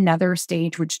 and another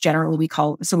stage, which generally we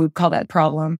call that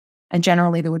problem. And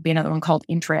generally there would be another one called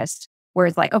interest, where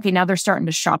it's like, okay, now they're starting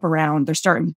to shop around.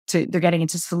 They're getting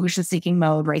into solution seeking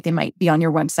mode, right? They might be on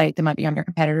your website. They might be on your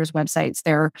competitors' websites.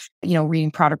 They're,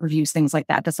 reading product reviews, things like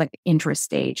that. That's like the interest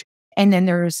stage. And then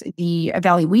there's the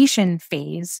evaluation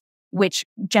phase, which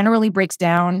generally breaks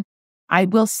down, I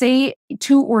will say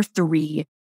 2 or 3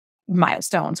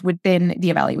 milestones within the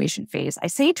evaluation phase. I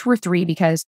say 2 or 3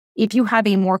 because if you have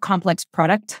a more complex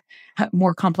product,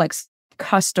 more complex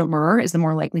customer is the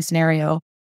more likely scenario,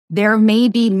 there may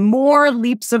be more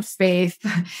leaps of faith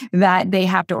that they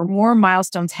have to, or more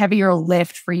milestones, heavier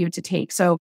lift for you to take.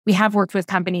 So we have worked with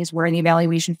companies where the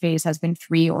evaluation phase has been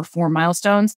 3 or 4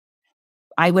 milestones.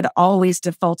 I would always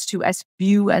default to as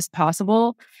few as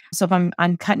possible. So if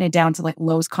I'm cutting it down to like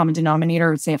lowest common denominator,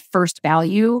 I would say a first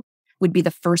value would be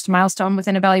the first milestone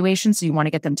within evaluation. So you want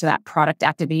to get them to that product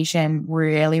activation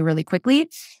really, really quickly.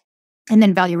 And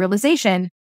then value realization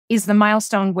is the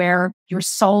milestone where you're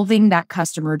solving that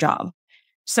customer job.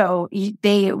 So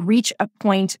they reach a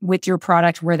point with your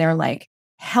product where they're like,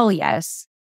 hell yes,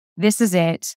 this is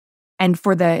it. And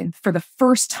for the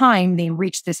first time, they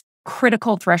reach this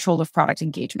critical threshold of product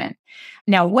engagement.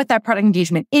 Now, what that product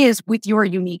engagement is with your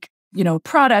unique,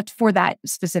 product for that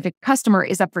specific customer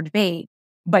is up for debate,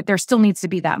 but there still needs to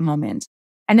be that moment.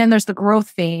 And then there's the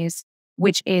growth phase,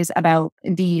 which is about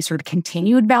the sort of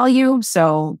continued value.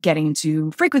 So getting into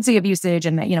frequency of usage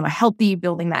and, a healthy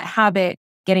building that habit,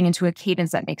 getting into a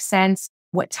cadence that makes sense.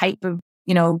 What type of,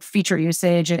 feature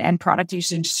usage and product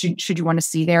usage should you want to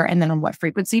see there? And then on what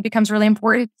frequency becomes really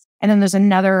important. And then there's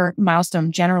another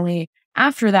milestone generally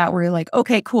after that where you're like,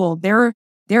 okay, cool. They're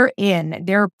in,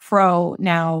 they're pro.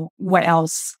 Now, what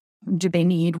else do they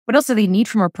need? What else do they need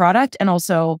from our product? And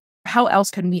also, how else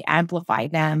can we amplify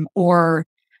them or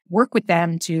work with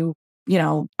them to,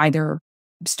 either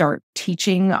start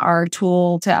teaching our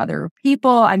tool to other people?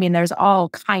 I mean, there's all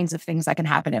kinds of things that can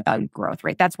happen about growth,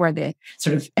 right? That's where the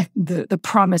sort of the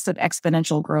promise of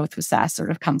exponential growth with SaaS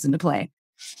sort of comes into play.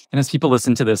 And as people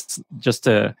listen to this, just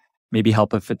to maybe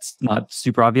help if it's not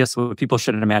super obvious, what people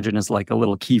shouldn't imagine is like a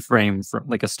little keyframe, for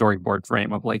like a storyboard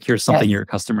frame of like, here's something your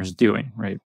customer's doing,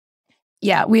 right?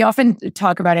 Yeah, we often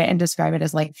talk about it and describe it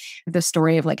as like the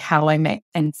story of like how I met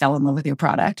and fell in love with your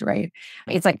product, right?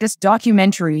 It's like this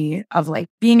documentary of like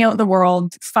being out in the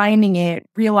world, finding it,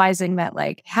 realizing that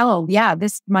like, hell, yeah,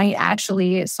 this might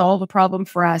actually solve a problem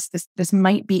for us. This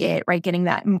might be it, right? Getting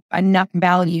that enough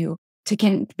value to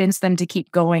convince them to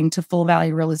keep going to full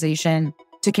value realization,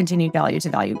 to continued value to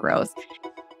value growth.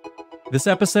 This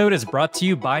episode is brought to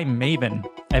you by Maven.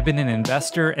 I've been an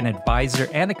investor, an advisor,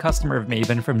 and a customer of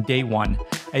Maven from day one.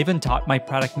 I even taught my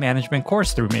product management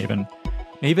course through Maven.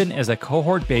 Maven is a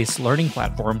cohort-based learning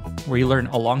platform where you learn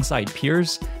alongside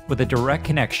peers with a direct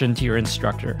connection to your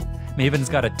instructor. Maven's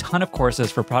got a ton of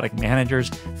courses for product managers,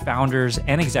 founders,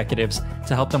 and executives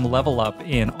to help them level up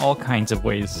in all kinds of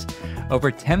ways.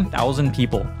 Over 10,000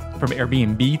 people, from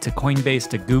Airbnb to Coinbase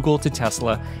to Google to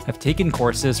Tesla, have taken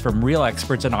courses from real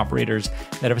experts and operators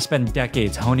that have spent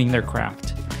decades honing their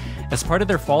craft. As part of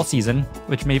their fall season,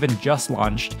 which Maven just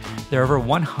launched, there are over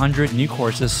 100 new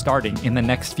courses starting in the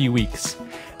next few weeks.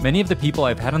 Many of the people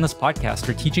I've had on this podcast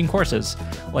are teaching courses,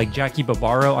 like Jackie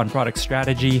Bavaro on product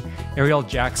strategy, Ariel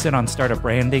Jackson on startup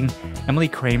branding, Emily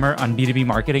Kramer on B2B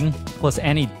marketing, plus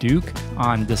Annie Duke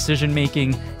on decision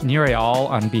making, Nir Eyal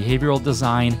on behavioral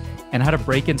design, and how to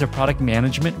break into product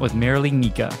management with Marilee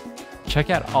Nika. Check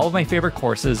out all of my favorite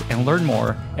courses and learn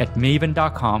more at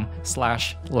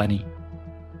maven.com/Lenny.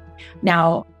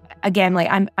 Now, again, like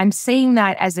I'm saying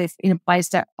that as if it applies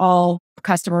to all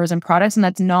customers and products, and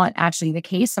that's not actually the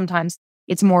case. Sometimes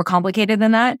it's more complicated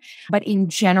than that. But in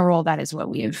general, that is what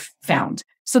we have found.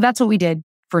 So that's what we did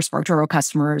for SparkToro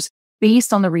customers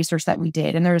based on the research that we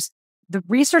did. And there's the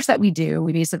research that we do,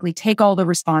 we basically take all the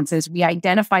responses, we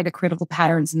identify the critical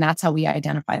patterns, and that's how we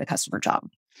identify the customer job.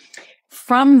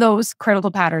 From those critical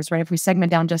patterns, right, if we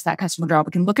segment down just that customer job,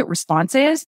 we can look at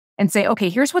responses and say, okay,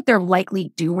 here's what they're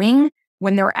likely doing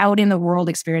when they're out in the world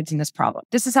experiencing this problem.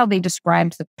 This is how they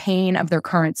described the pain of their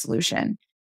current solution.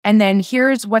 And then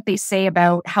here's what they say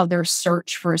about how their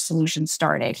search for a solution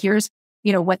started. Here's,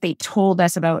 what they told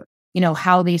us about,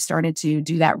 how they started to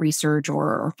do that research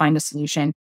or find a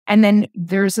solution. And then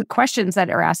there's questions that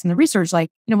are asked in the research, like,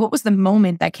 what was the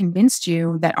moment that convinced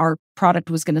you that our product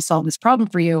was going to solve this problem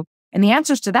for you? And the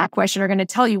answers to that question are going to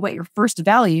tell you what your first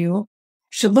value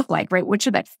should look like, right? What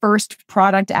should that first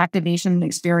product activation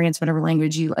experience, whatever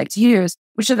language you like to use,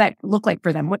 what should that look like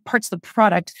for them? What parts of the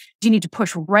product do you need to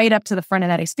push right up to the front of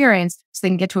that experience so they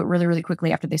can get to it really, really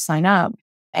quickly after they sign up?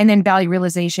 And then value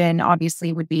realization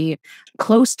obviously would be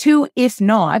close to, if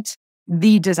not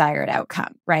the desired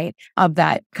outcome, right, of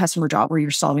that customer job where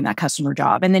you're solving that customer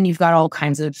job. And then you've got all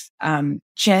kinds of,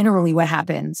 generally what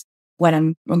happens when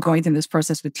I'm going through this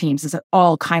process with teams is that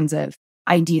all kinds of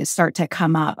ideas start to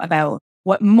come up about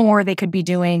what more they could be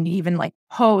doing, even like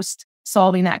post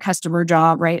solving that customer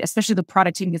job, right? Especially the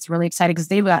product team gets really excited because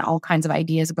they've got all kinds of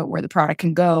ideas about where the product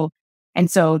can go.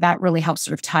 And so that really helps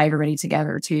sort of tie everybody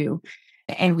together too.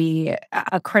 And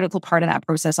a critical part of that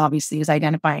process obviously is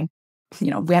identifying,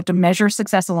 we have to measure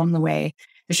success along the way.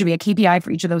 There should be a KPI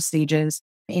for each of those stages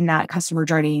in that customer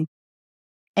journey.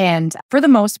 And for the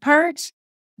most part,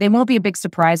 they won't be a big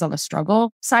surprise on the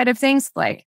struggle side of things.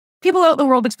 Like people out in the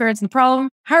world experiencing the problem.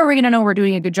 How are we going to know we're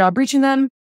doing a good job reaching them?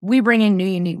 We bring in new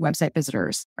unique website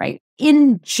visitors, right?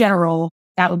 In general,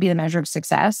 that would be the measure of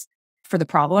success for the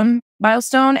problem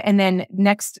milestone. And then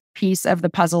next piece of the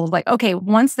puzzle, like, okay,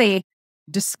 once they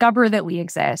discover that we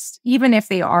exist, even if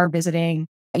they are visiting,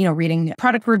 reading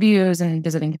product reviews and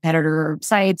visiting competitor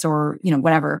sites or,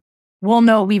 whatever, we'll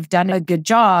know we've done a good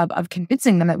job of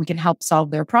convincing them that we can help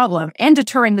solve their problem and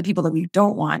deterring the people that we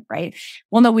don't want, right?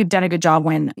 We'll know we've done a good job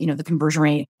when, the conversion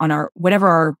rate on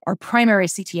whatever our primary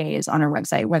CTA is on our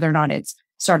website, whether or not it's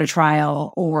start a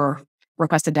trial or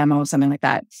request a demo, something like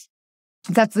that.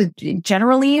 That's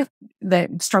generally the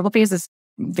struggle phase is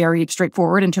very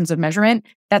straightforward in terms of measurement.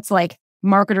 That's like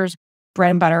marketers'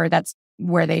 bread and butter. That's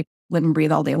where they live and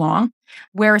breathe all day long.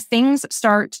 Where things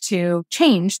start to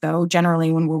change, though,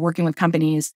 generally when we're working with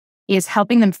companies, is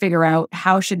helping them figure out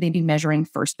how should they be measuring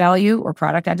first value or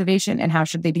product activation and how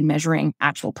should they be measuring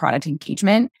actual product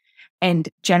engagement. And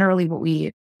generally what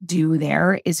we do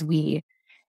there is we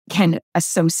can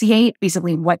associate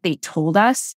basically what they told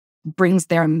us brings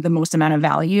them the most amount of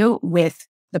value with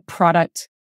the product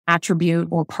attribute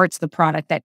or parts of the product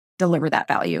that deliver that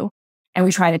value. And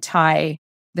we try to tie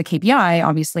the KPI,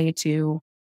 obviously, to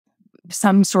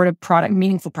some sort of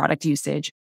meaningful product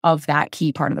usage of that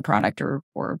key part of the product or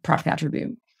product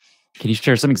attribute. Can you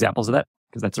share some examples of that?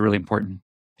 Because that's a really important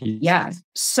piece. Yeah.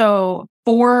 So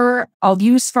I'll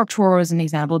use SparkToro as an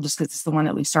example just because it's the one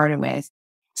that we started with.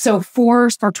 So for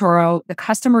SparkToro, the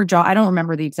customer job, I don't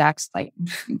remember the exact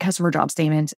customer job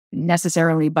statement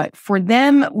necessarily, but for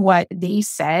them, what they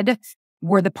said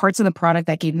were the parts of the product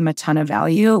that gave them a ton of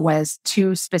value was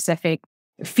two specific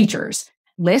features: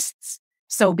 lists.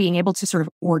 So being able to sort of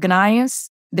organize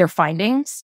their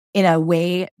findings in a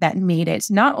way that made it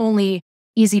not only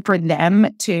easy for them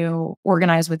to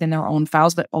organize within their own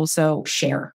files, but also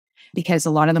share. Because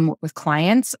a lot of them work with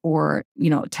clients or,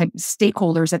 type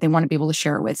stakeholders that they want to be able to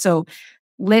share it with. So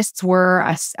lists were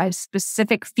a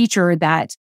specific feature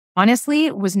that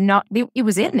honestly was not, it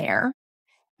was in there,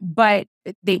 but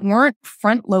they weren't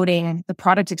front loading the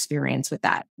product experience with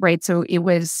that, right? So it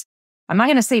was, I'm not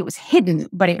going to say it was hidden,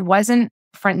 but it wasn't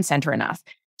front and center enough.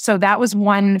 So that was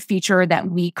one feature that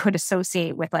we could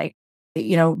associate with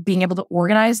being able to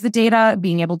organize the data,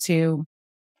 being able to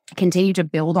continue to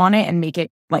build on it and make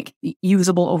it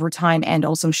usable over time and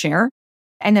also share.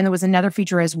 And then there was another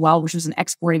feature as well, which was an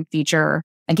exporting feature.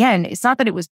 Again, it's not that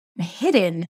it was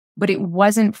hidden, but it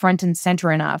wasn't front and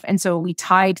center enough. And so we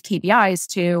tied KPIs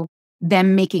to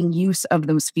them making use of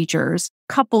those features,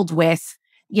 coupled with,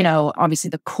 obviously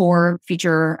the core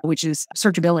feature, which is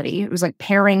searchability. It was like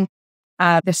pairing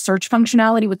the search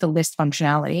functionality with the list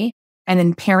functionality, and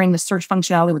then pairing the search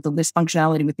functionality with the list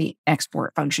functionality with the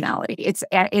export functionality. It's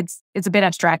a bit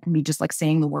abstract and me just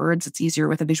saying the words. It's easier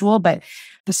with a visual, but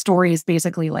the story is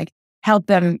basically help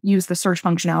them use the search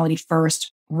functionality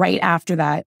first. Right after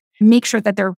that, make sure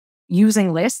that they're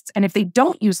using lists. And if they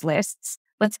don't use lists,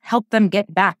 let's help them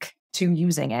get back to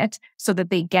using it so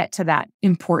that they get to that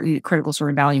important critical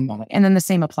sort of value moment. And then the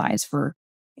same applies for,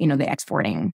 the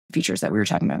exporting features that we were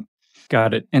talking about.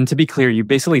 Got it. And to be clear, you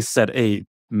basically set a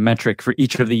metric for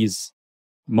each of these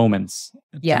moments.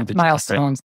 Yeah,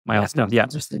 milestones. Milestones, yeah.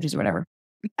 Or stages or whatever.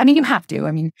 I mean, you have to.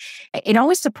 I mean, it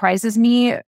always surprises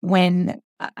me when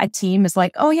a team is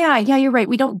like, oh, yeah, you're right.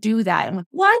 We don't do that. I'm like,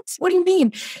 what? What do you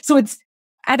mean? So it's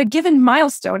at a given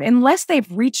milestone, unless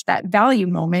they've reached that value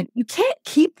moment, you can't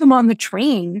keep them on the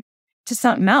train to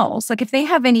something else. If they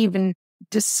haven't even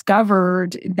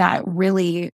discovered that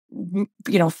really,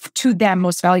 to them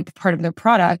most valuable part of their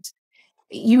product,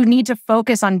 you need to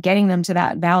focus on getting them to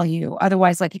that value.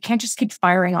 Otherwise, you can't just keep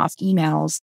firing off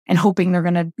emails and hoping they're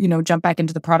going to, jump back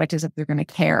into the product as if they're going to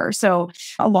care. So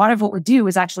a lot of what we do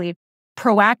is actually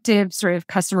proactive sort of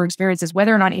customer experiences,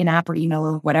 whether or not in-app or email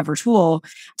or whatever tool,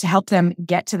 to help them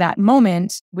get to that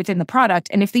moment within the product.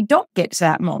 And if they don't get to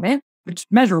that moment, which is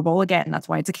measurable, again, that's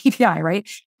why it's a KPI, right?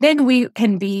 Then we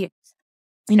can be,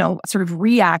 sort of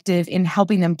reactive in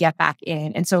helping them get back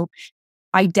in. And so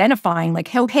identifying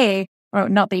hey, or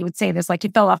not that you would say this, you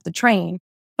fell off the train,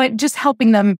 but just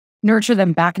helping them nurture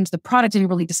them back into the product and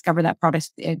really discover that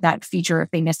product, that feature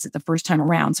if they missed it the first time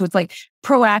around. So it's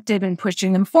proactive and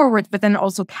pushing them forward, but then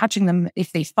also catching them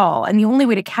if they fall. And the only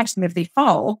way to catch them if they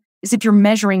fall is if you're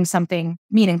measuring something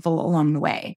meaningful along the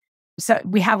way. So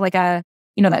we have that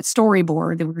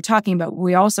storyboard that we were talking about.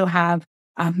 We also have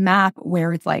a map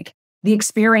where it's the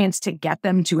experience to get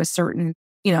them to a certain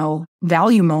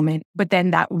value moment, but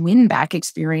then that win back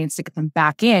experience to get them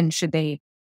back in should they,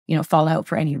 fall out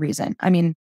for any reason. I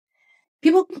mean,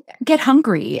 people get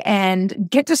hungry and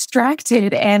get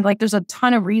distracted, and there's a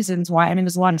ton of reasons why. I mean,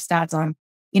 there's a lot of stats on,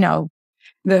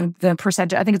 the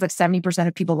percentage. I think it's 70%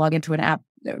 of people log into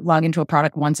a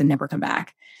product once and never come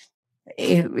back.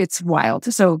 It's wild.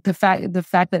 So the fact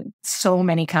that so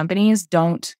many companies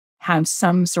don't have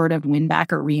some sort of win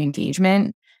back or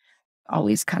re-engagement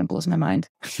always kind of blows my mind.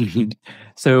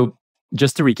 So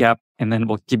just to recap, and then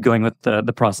we'll keep going with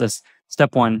the process.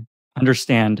 Step one,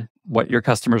 understand what your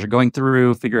customers are going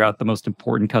through, figure out the most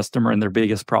important customer and their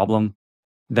biggest problem,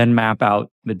 then map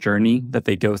out the journey that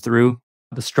they go through,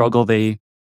 the struggle they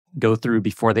go through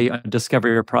before they discover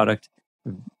your product,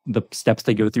 the steps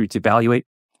they go through to evaluate,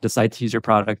 decide to use your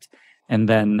product, and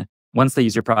then once they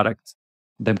use your product,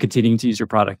 them continuing to use your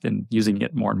product and using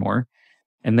it more and more.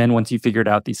 And then once you figured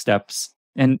out these steps,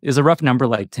 and is a rough number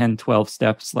 10, 12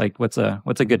 steps? What's a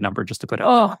good number just to put it?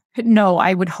 Oh, no,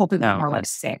 I would hope it's more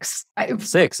 6.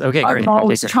 6. Okay, great. I'm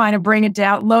always trying to bring it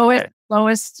down.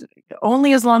 Lowest,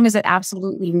 only as long as it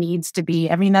absolutely needs to be.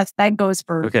 I mean, that goes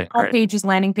for all pages,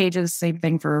 landing pages, same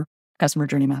thing for customer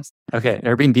journey maps. Okay,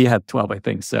 Airbnb had 12, I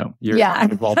think. So you're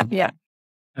involved. Yeah.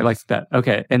 I like that.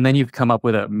 Okay. And then you've come up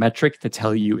with a metric to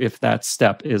tell you if that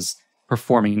step is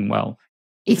performing well.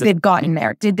 If they've gotten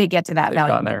there. Did they get to that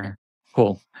value? Gotten there.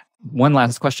 Cool. One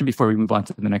last question before we move on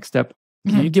to the next step.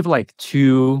 Can you give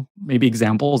 2 maybe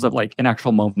examples of an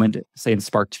actual moment, say in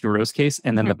SparkToro's case,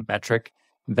 and then the metric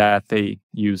that they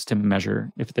use to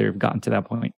measure if they've gotten to that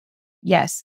point?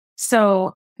 Yes.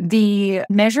 So the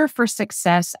measure for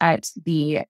success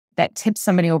that tips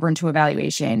somebody over into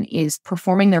evaluation is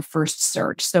performing their first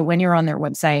search. So when you're on their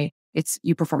website,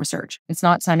 you perform a search. It's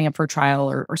not signing up for a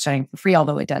trial or signing up for free,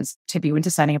 although it does tip you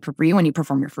into signing up for free when you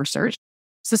perform your first search.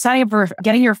 So signing up for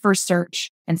getting your first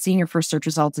search and seeing your first search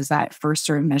results is that first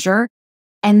sort of measure.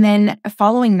 And then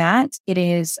following that, it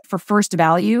is for first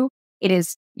value, it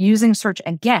is using search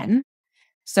again.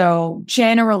 So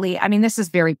generally, I mean, this is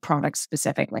very product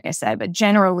specific, like I said, but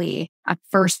generally a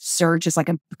first search is like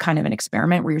a kind of an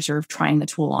experiment where you're sort of trying the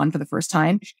tool on for the first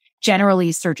time.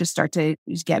 Generally, searches start to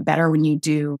get better when you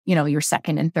do, your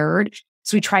second and third.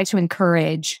 So we try to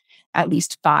encourage at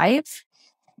least 5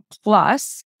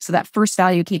 plus. So that first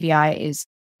value KPI is,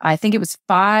 I think it was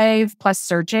 5 plus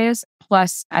searches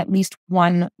plus at least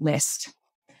 1 list.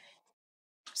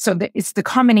 So it's the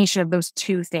combination of those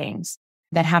 2 things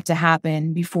that have to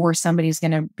happen before somebody's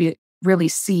going to really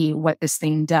see what this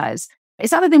thing does.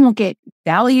 It's not that they won't get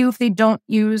value if they don't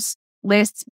use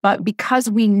lists, but because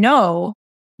we know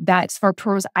that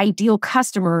SparkToro's ideal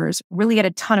customers really get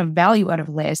a ton of value out of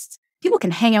lists, people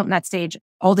can hang out in that stage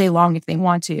all day long if they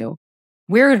want to.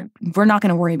 We're not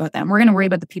going to worry about them. We're going to worry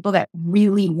about the people that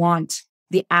really want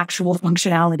the actual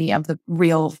functionality of the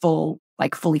real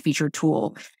fully featured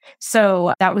tool.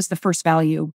 So that was the first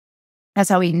value. That's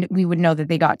how we would know that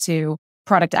they got to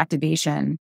product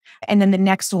activation. And then the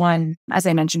next one, as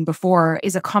I mentioned before,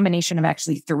 is a combination of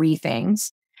actually 3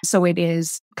 things. So it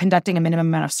is conducting a minimum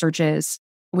amount of searches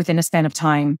within a span of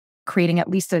time, creating at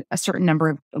least a certain number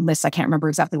of lists. I can't remember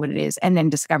exactly what it is. And then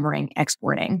discovering,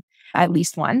 exporting at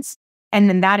least once. And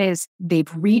then that is they've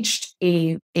reached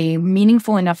a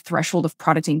meaningful enough threshold of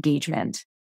product engagement.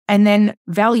 And then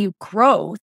value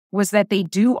growth was that they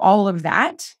do all of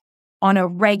that on a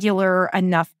regular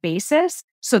enough basis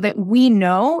so that we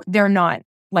know they're not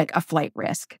like a flight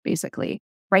risk, basically,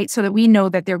 right? So that we know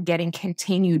that they're getting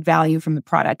continued value from the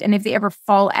product. And if they ever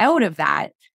fall out of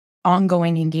that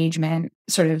ongoing engagement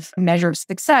sort of measure of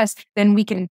success, then we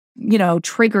can,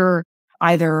 trigger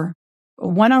either a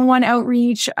one-on-one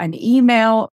outreach, an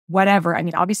email, whatever. I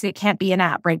mean, obviously it can't be an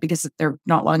app, right? Because if they're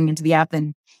not logging into the app,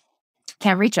 then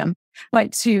can't reach them.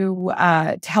 But to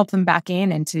help them back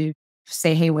in and to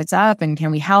say, hey, what's up? And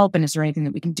can we help? And is there anything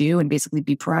that we can do? And basically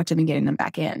be proactive in getting them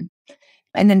back in.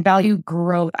 And then value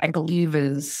growth, I believe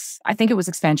I think it was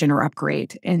expansion or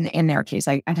upgrade in their case.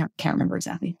 I can't remember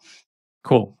exactly.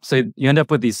 Cool. So you end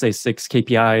up with these, say, 6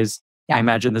 KPIs. Yeah. I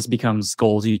imagine this becomes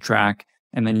goals you track.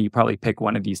 And then you probably pick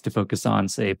one of these to focus on,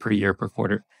 say, per year, per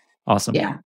quarter. Awesome.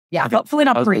 Yeah. Yeah. Okay. Hopefully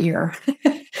not per year.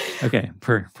 Okay.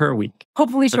 Per week.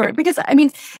 Hopefully short. Okay. Because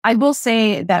I will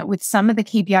say that with some of the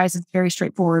KPIs, it's very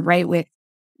straightforward, right? With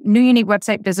new unique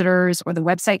website visitors or the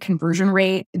website conversion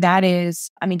rate, that is,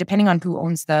 depending on who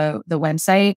owns the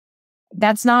website,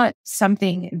 that's not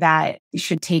something that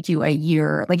should take you a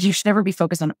year. Like you should never be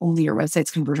focused on only your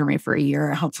website's conversion rate for a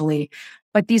year, hopefully.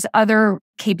 But these other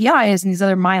KPIs and these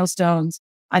other milestones,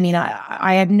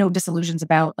 I have no disillusions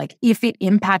about like if it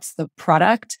impacts the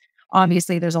product,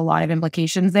 obviously there's a lot of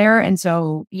implications there. And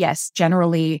so yes,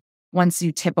 generally, once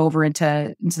you tip over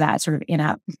into that sort of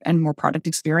in-app and more product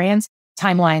experience,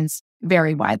 timelines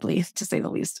vary widely, to say the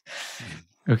least.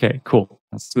 Okay, cool.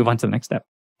 Let's move on to the next step.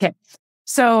 Okay.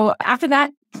 So after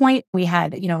that point, we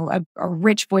had, a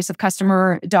rich voice of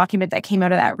customer document that came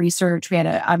out of that research. We had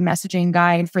a messaging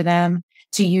guide for them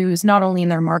to use not only in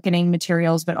their marketing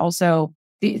materials, but also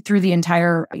through the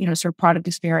entire, sort of product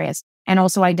experience, and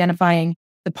also identifying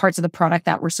the parts of the product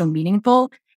that were so meaningful.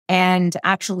 And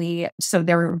actually, so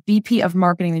their VP of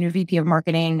marketing, the new VP of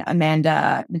marketing,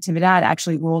 Amanda Natividad,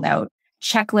 actually rolled out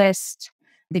checklist.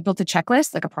 They built a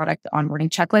checklist, like a product onboarding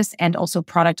checklist, and also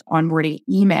product onboarding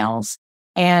emails.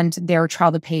 And their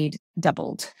trial to paid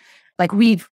doubled. Like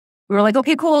we were like,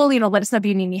 okay, cool. Let us know if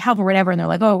you need any help or whatever. And they're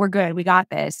like, oh, we're good. We got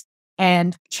this.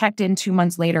 And checked in 2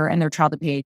 months later and their trial to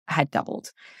paid had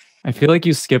doubled. I feel like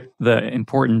you skipped the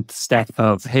important step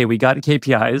of, hey, we got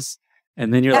KPIs.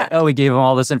 And then you're like, oh, we gave them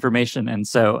all this information. And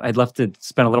so I'd love to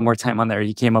spend a little more time on there.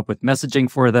 You came up with messaging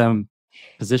for them,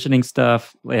 positioning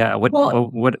stuff. Yeah.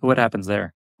 What happens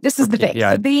there? This is the thing.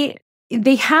 Yeah.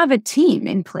 They have a team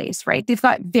in place, right? They've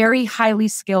got very highly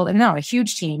skilled, and not a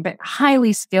huge team, but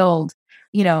highly skilled,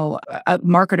 a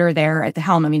marketer there at the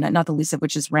helm. Not the least of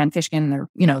which is Rand Fishkin,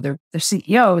 their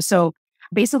CEO. So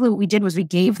basically what we did was we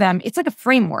gave them, it's like a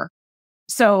framework.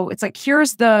 So it's like, here are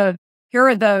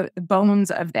the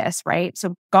bones of this, right?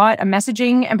 So got a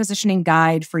messaging and positioning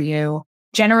guide for you.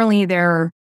 Generally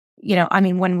they're,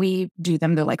 when we do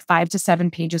them, they're like 5 to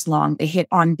 7 pages long. They hit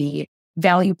on the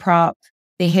value prop.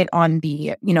 They hit on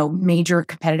the, major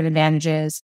competitive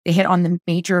advantages. They hit on the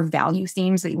major value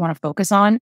themes that you want to focus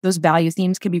on. Those value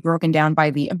themes can be broken down by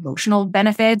the emotional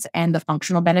benefits and the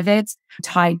functional benefits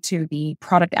tied to the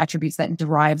product attributes that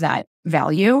derive that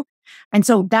value. And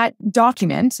so that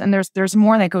document, and there's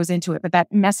more that goes into it, but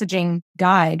that messaging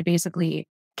guide basically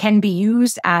can be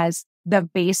used as the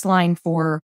baseline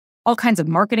for all kinds of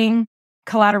marketing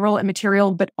collateral and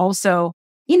material, but also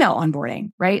email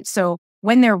onboarding, right? So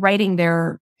when they're writing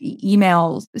their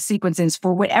email sequences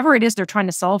for whatever it is they're trying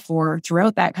to solve for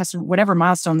throughout that customer, whatever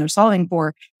milestone they're solving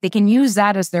for, they can use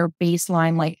that as their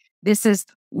baseline. Like, this is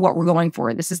what we're going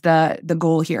for. This is the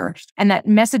goal here. And that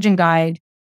messaging guide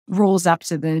rolls up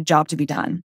to the job to be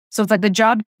done. So it's like the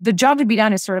job to be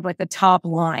done is sort of like the top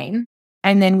line.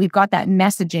 And then we've got that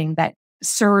messaging that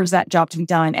serves that job to be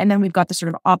done. And then we've got the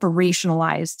sort of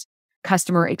operationalized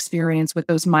customer experience with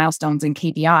those milestones and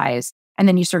KPIs. And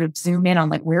then you sort of zoom in on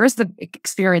like, where is the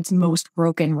experience most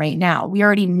broken right now? We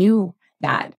already knew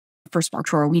that for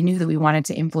SparkToro. We knew that we wanted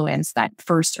to influence that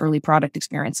first early product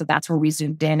experience. So that's where we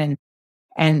zoomed in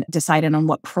and decided on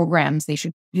what programs they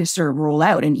should just sort of roll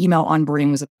out. And email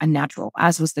onboarding was a natural,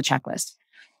 as was the checklist.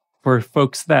 For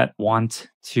folks that want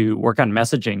to work on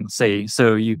messaging, say,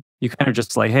 so you kind of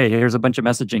just like, hey, here's a bunch of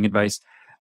messaging advice.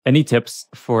 Any tips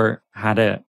for how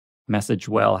to message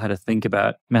well, how to think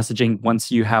about messaging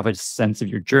once you have a sense of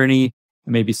your journey,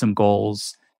 maybe some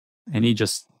goals? Any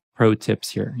just pro tips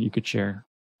here you could share?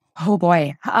 Oh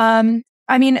boy. I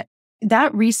mean,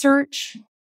 that research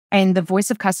and the voice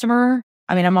of customer,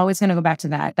 I mean, I'm always going to go back to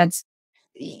that. That's,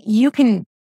 you can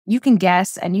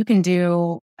guess and you can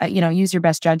do, use your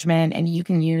best judgment, and you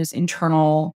can use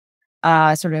internal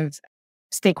sort of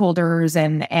stakeholders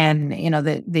and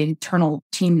the internal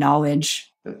team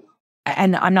knowledge.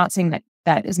 And I'm not saying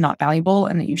that is not valuable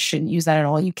and that you shouldn't use that at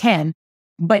all. You can,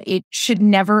 but it should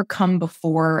never come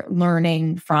before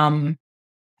learning from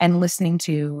and listening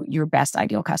to your best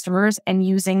ideal customers and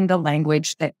using the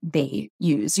language that they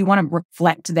use. You want to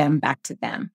reflect them back to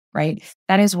them, right?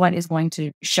 That is what is going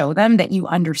to show them that you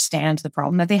understand the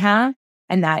problem that they have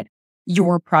and that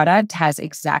your product has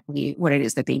exactly what it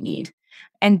is that they need.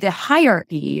 And the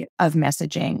hierarchy of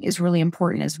messaging is really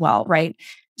important as well, right?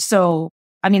 So,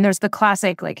 I mean, there's the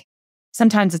classic, like,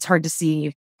 sometimes it's hard to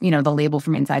see, the label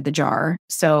from inside the jar.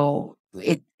 So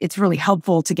it's really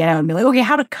helpful to get out and be like, okay,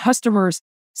 how do customers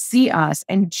see us?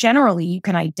 And generally, you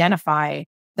can identify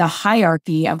the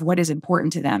hierarchy of what is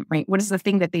important to them, right? What is the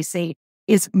thing that they say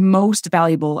is most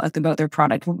valuable about their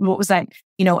product? What was that,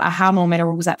 aha moment, or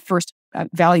what was that first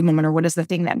value moment, or what is the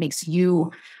thing that makes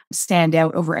you stand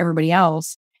out over everybody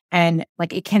else? And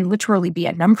like, it can literally be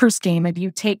a numbers game. If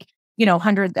you take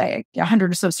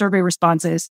 100 or so survey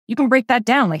responses, you can break that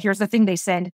down. Like, here's the thing they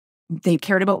said they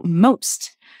cared about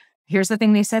most. Here's the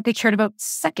thing they said they cared about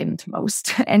second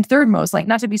most and third most. Like,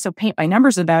 not to be so paint by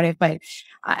numbers about it, but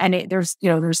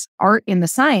there's art in the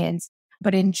science.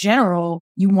 But in general,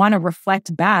 you want to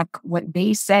reflect back what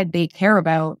they said they care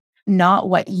about, not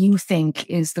what you think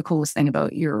is the coolest thing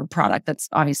about your product. That's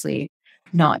obviously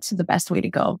not the best way to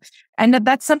go. And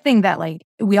that's something that like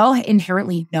we all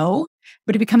inherently know,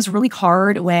 but it becomes really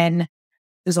hard when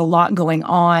there's a lot going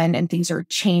on and things are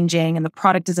changing and the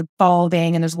product is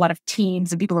evolving and there's a lot of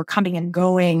teams and people are coming and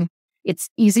going. It's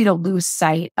easy to lose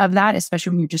sight of that,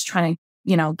 especially when you're just trying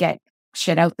to, get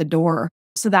shit out the door.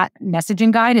 So that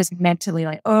messaging guide is meant to be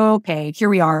like, oh, okay, here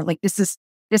we are. Like, this is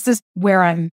this is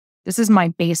my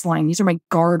baseline. These are my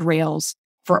guardrails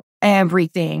for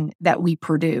everything that we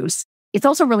produce. It's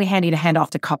also really handy to hand off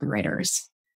to copywriters,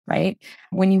 right?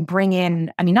 When you bring in,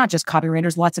 I mean, not just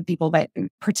copywriters, lots of people, but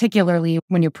particularly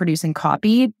when you're producing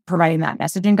copy, providing that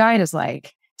messaging guide is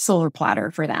like silver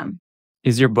platter for them.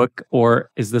 Is your book,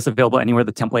 or is this available anywhere,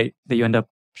 the template that you end up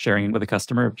sharing with a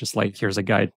customer, just like, here's a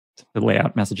guide to lay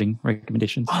out messaging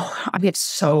recommendations? Oh, I get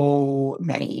so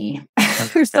many.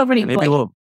 There's so many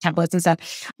templates and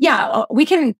stuff. Yeah,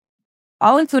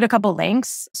 I'll include a couple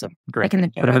links. So great. Put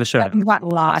them in the show. We've got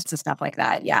lots of stuff like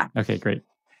that. Yeah. Okay, great.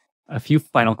 A few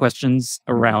final questions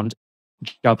around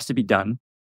jobs to be done.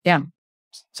 Yeah.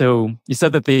 So you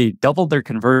said that they doubled their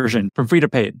conversion from free to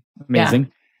paid. Amazing.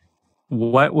 Yeah.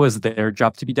 What was their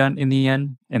job to be done in the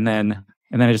end? And then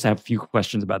I just have a few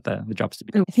questions about the jobs to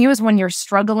be done. I think it was when they're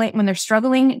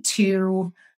struggling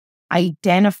to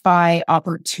identify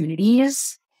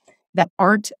opportunities that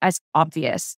aren't as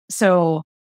obvious. So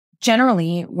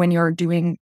generally, when you're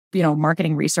doing,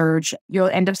 marketing research, you'll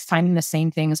end up finding the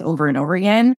same things over and over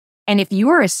again. And if you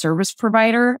are a service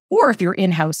provider, or if you're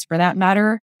in-house for that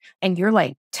matter, and you're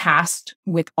like tasked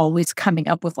with always coming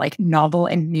up with like novel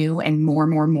and new and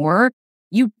more,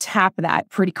 you tap that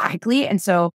pretty quickly. And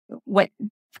so what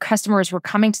customers were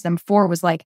coming to them for was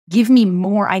like give me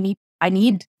more. I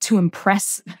need to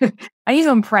impress. I need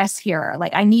to impress here.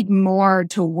 Like I need more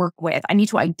to work with. I need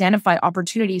to identify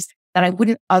opportunities that I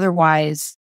wouldn't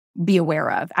otherwise be aware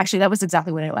of. Actually, that was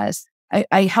exactly what it was.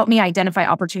 I helped me identify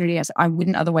opportunities I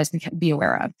wouldn't otherwise be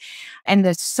aware of.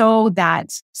 And so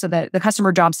that the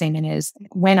customer job statement is,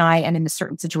 when I am in a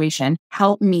certain situation,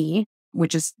 help me,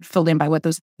 which is filled in by what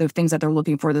the things that they're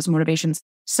looking for, those motivations,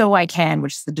 so I can,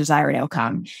 which is the desired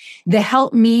outcome. The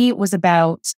help me was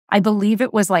about, I believe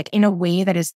it was like in a way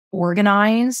that is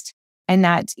organized and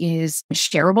that is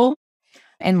shareable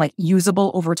and like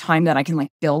usable over time, that I can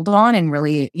like build on and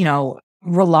really,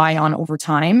 rely on over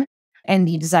time. And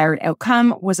the desired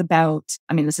outcome was about,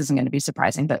 I mean, this isn't going to be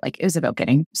surprising, but like it was about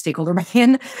getting stakeholder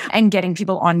buy-in and getting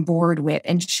people on board with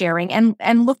and sharing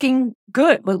and looking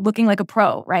good, looking like a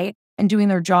pro, right? And doing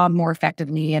their job more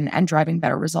effectively and driving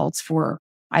better results for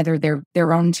either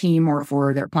their own team or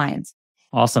for their clients.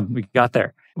 Awesome. We got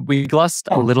there. We glossed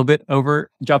a little bit over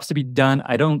jobs to be done.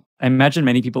 I imagine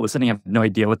many people listening have no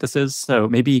idea what this is. So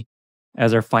maybe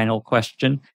as our final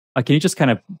question, can you just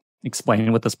kind of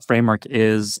explain what this framework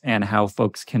is and how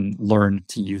folks can learn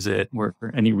to use it, or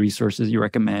any resources you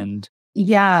recommend?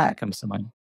 Yeah. That comes to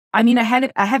mind. I mean, a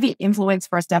heavy influence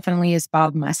for us definitely is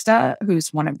Bob Mesta,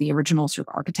 who's one of the original sort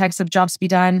of architects of jobs to be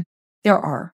done. There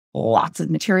are lots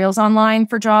of materials online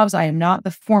for jobs. I am not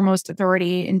the foremost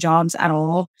authority in jobs at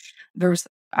all.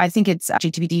 I think it's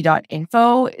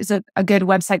gtbd.info is a good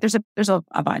website. There's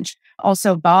a bunch.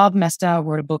 Also, Bob Mesta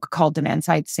wrote a book called Demand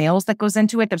Side Sales that goes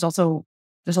into it. There's also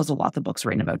lots of books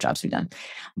written about jobs to be done.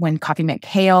 When Coffee Met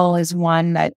Kale is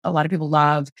one that a lot of people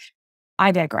love.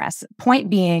 I digress. Point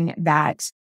being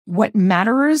that what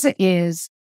matters is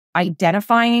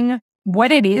identifying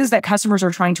what it is that customers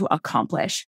are trying to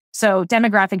accomplish. So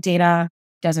demographic data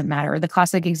doesn't matter. The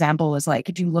classic example is like,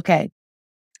 if you look at,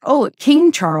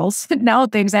 King Charles, now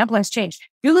the example has changed.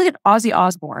 If you look at Ozzy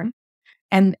Osbourne,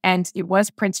 and it was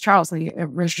Prince Charles, the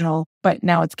original, but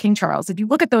now it's King Charles. If you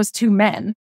look at those two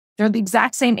men, they're the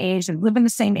exact same age. They live in the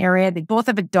same area. They both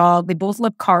have a dog. They both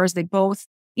love cars. They both,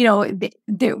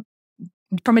 they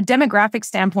from a demographic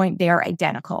standpoint, they are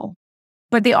identical.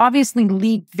 But they obviously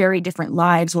lead very different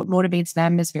lives. What motivates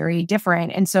them is very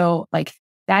different. And so, like,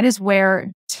 that is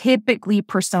where typically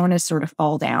personas sort of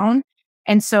fall down.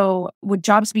 And so what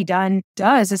Jobs to be Done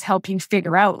does is help you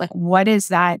figure out, like, what is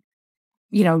that,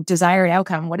 desired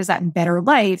outcome? What is that better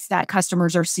life that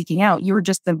customers are seeking out? You're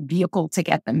just the vehicle to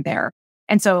get them there.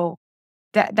 And so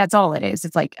that's all it is.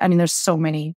 It's like, I mean, there's so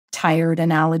many tired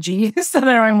analogies that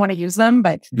I don't even want to use them,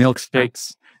 but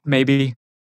milkshakes, maybe.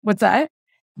 What's that?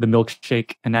 The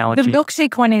milkshake analogy. The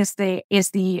milkshake one is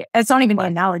it's not even the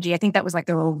analogy. I think that was like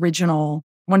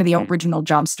one of the original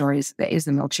job stories that is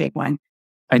the milkshake one.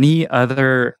 Any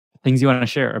other things you want to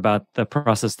share about the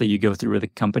process that you go through with the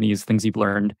companies, things you've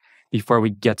learned before we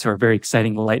get to our very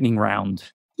exciting lightning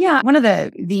round? Yeah. One of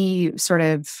the sort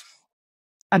of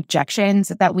objections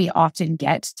that we often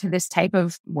get to this type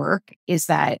of work is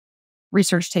that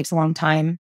research takes a long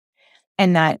time,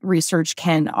 and that research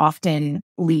can often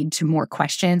lead to more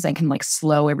questions and can like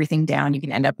slow everything down. You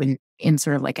can end up in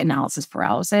sort of like analysis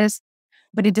paralysis,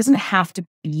 but it doesn't have to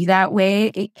be that way.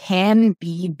 It can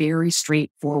be very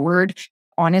straightforward.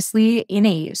 Honestly, in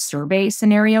a survey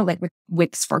scenario, like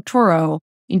with SparkToro,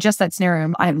 in just that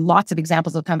scenario, I have lots of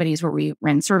examples of companies where we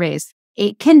ran surveys.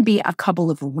 It can be a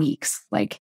couple of weeks,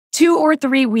 like 2 or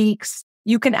 3 weeks.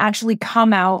 You can actually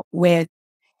come out with,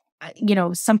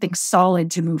 something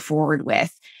solid to move forward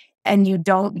with. And you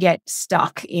don't get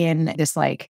stuck in this,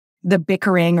 like the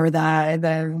bickering or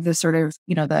the sort of,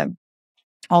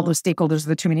 all those stakeholders,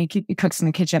 the too many cooks in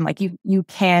the kitchen. Like you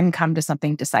can come to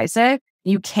something decisive.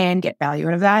 You can get value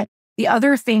out of that. The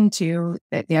other thing too,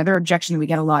 the other objection that we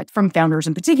get a lot from founders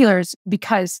in particular is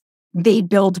because they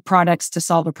build products to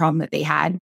solve a problem that they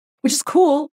had, which is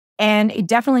cool. And it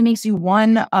definitely makes you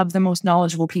one of the most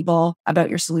knowledgeable people about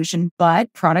your solution.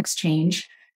 But products change,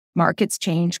 markets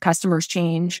change, customers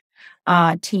change,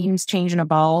 teams change and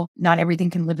evolve. Not everything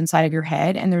can live inside of your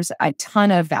head. And there's a ton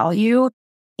of value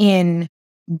in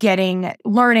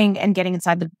learning and getting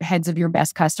inside the heads of your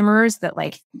best customers that,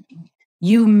 like,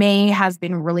 you may have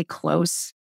been really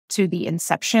close to the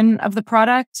inception of the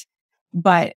product,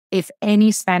 but if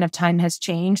any span of time has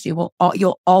changed,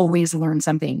 you'll always learn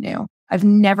something new. I've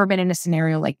never been in a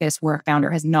scenario like this where a founder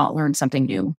has not learned something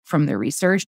new from their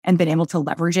research and been able to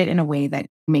leverage it in a way that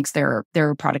makes their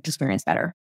product experience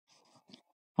better.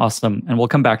 Awesome. And we'll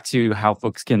come back to how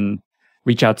folks can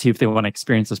reach out to you if they want to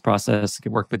experience this process,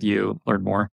 can work with you, learn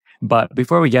more. But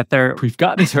before we get there, we've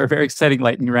gotten into our very exciting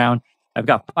lightning round. I've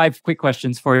got 5 quick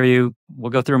questions for you.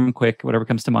 We'll go through them quick, whatever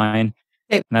comes to mind.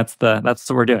 And that's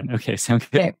what we're doing. Okay, sounds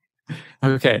good.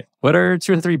 Okay. What are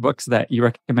 2 or 3 books that you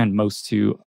recommend most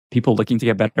to people looking to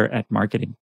get better at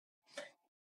marketing?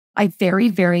 I very,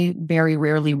 very, very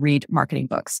rarely read marketing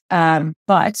books.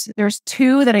 But there's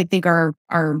 2 that I think are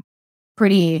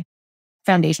pretty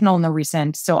foundational in the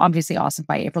recent. So obviously Awesome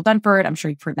by April Dunford. I'm sure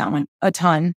you've heard that one a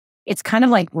ton. It's kind of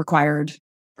like required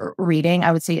reading,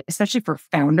 I would say, especially for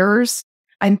founders.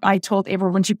 I told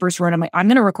April when she first wrote, I'm like, I'm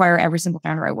going to require every single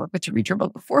founder I work with to read your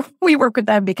book before we work with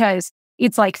them because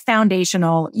it's like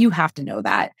foundational. You have to know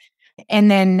that. And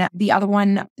then the other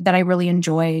one that I really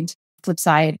enjoyed, flip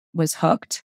side, was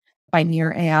Hooked by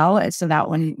Nir Eyal. So that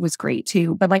one was great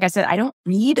too. But like I said, I don't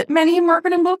read many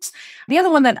marketing books. The other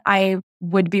one that I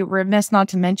would be remiss not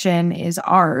to mention is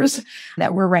ours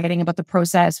that we're writing about the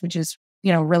process, which is,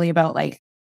 really about like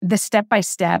the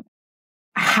step-by-step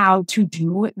how to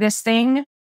do this thing.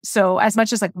 So as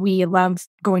much as like we love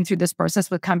going through this process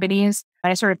with companies,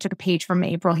 I sort of took a page from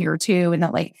April here too, and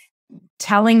that like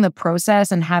telling the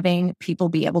process and having people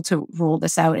be able to roll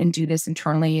this out and do this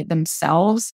internally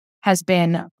themselves has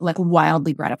been like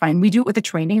wildly gratifying. We do it with a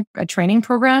training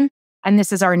program. And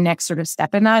this is our next sort of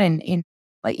step in that and in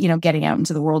like, getting out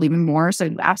into the world even more. So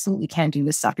you absolutely can do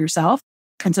this stuff yourself.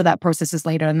 And so that process is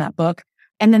laid out in that book.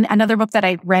 And then another book that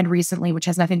I read recently, which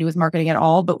has nothing to do with marketing at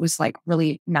all, but was like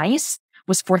really nice,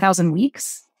 was 4,000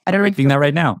 Weeks. I don't know. Reading that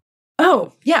right now.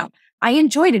 Oh, yeah. I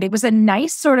enjoyed it. It was a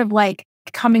nice sort of like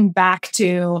coming back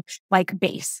to like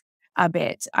base a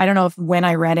bit. I don't know if when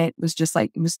I read it was just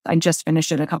like, I just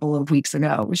finished it a couple of weeks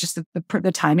ago. It was just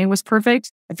the timing was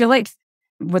perfect. I feel like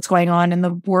what's going on in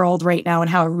the world right now and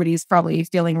how everybody's probably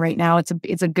feeling right now, it's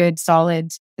a good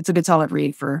solid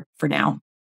read for now.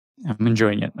 I'm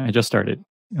enjoying it. I just started.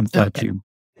 I'm glad you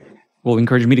will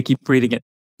encourage me to keep reading it.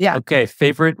 Yeah. Okay.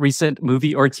 Favorite recent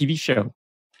movie or TV show?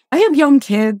 I have young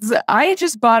kids. I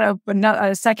just bought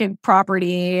a second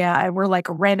property. We're like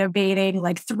renovating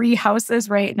like 3 houses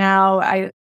right now.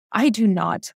 I do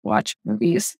not watch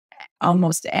movies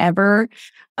almost ever.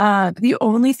 The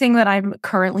only thing that I'm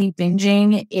currently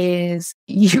binging is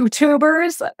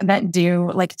YouTubers that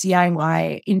do like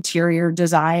DIY interior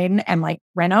design and like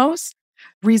renos.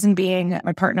 Reason being,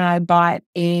 my partner and I bought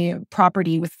a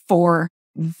property with 4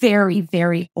 very,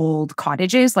 very old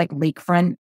cottages, like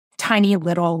lakefront, tiny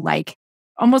little, like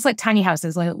almost like tiny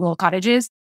houses, like little cottages.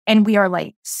 And we are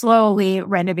like slowly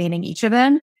renovating each of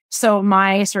them. So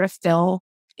my sort of fill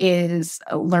is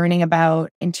learning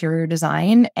about interior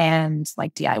design and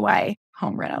like DIY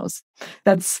home renos.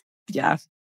 Yeah.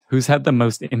 Who's had the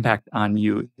most impact on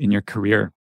you in your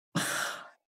career?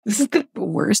 This is the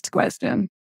worst question.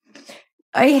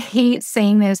 I hate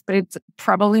saying this, but it's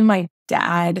probably my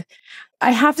dad.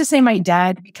 I have to say my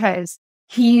dad because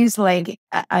he's like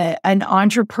an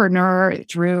entrepreneur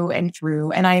through and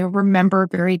through. And I remember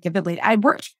very vividly, I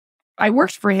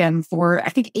worked for him for, I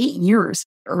think, 8 years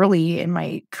early in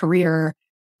my career.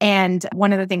 And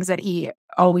one of the things that he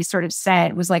always sort of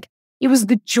said was like, it was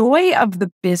the joy of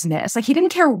the business. Like he didn't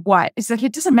care what. It's like,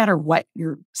 it doesn't matter what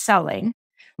you're selling.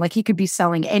 Like he could be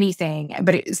selling anything,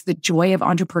 but it's the joy of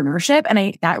entrepreneurship.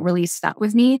 And that really stuck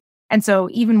with me. And so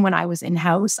even when I was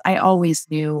in-house, I always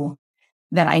knew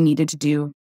that I needed to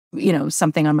do,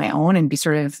 something on my own and be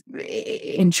sort of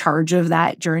in charge of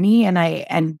that journey.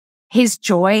 And his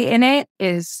joy in it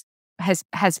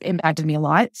has impacted me a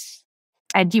lot.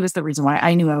 And he was the reason why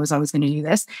I knew I was always going to do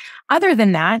this. Other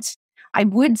than that, I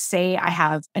would say I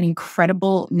have an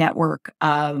incredible network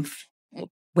of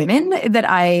women that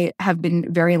I have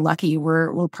been very lucky.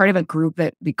 We're part of a group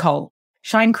that we call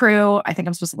Shine Crew. I think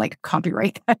I'm supposed to like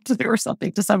copyright that or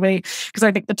something to somebody because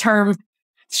I think the term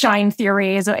Shine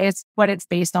theory is what it's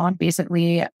based on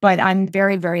basically. But I'm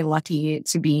very, very lucky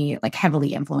to be like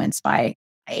heavily influenced by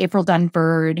April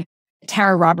Dunford,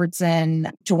 Tara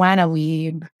Robertson, Joanna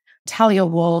Lieb, Talia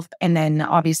Wolf, and then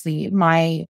obviously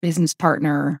my business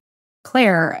partner,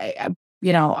 Claire,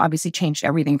 obviously changed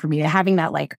everything for me. Having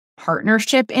that like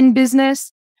partnership in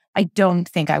business, I don't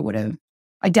think I would have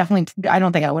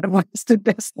lasted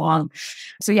this long.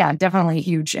 So yeah, definitely a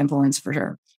huge influence for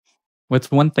sure.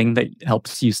 What's one thing that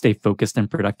helps you stay focused and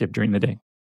productive during the day?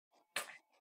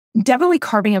 Definitely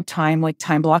carving up time, like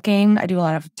time blocking. I do a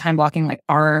lot of time blocking, like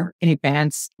hour in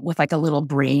advance with like a little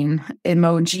brain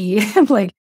emoji,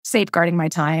 like safeguarding my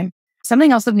time.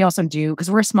 Something else that we also do, because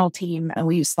we're a small team and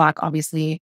we use Slack,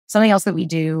 obviously, something else that we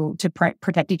do to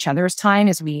protect each other's time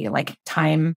is we like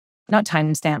not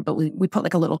timestamp, but we put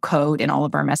like a little code in all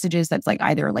of our messages that's like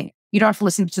either like, you don't have to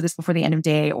listen to this before the end of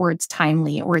day, or it's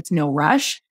timely, or it's no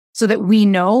rush, so that we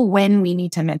know when we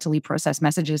need to mentally process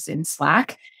messages in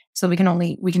Slack. So we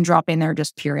can drop in there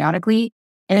just periodically.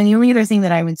 And then the only other thing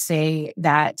that I would say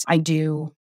that I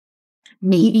do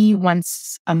maybe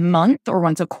once a month or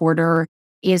once a quarter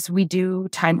is we do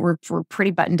time. We're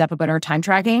pretty buttoned up about our time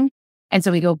tracking. And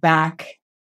so we go back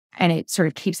and it sort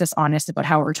of keeps us honest about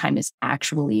how our time is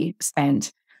actually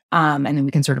spent. And then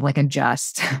we can sort of like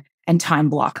adjust and time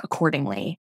block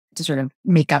accordingly to sort of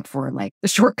make up for like the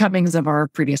shortcomings of our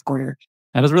previous quarter.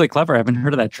 That is really clever. I haven't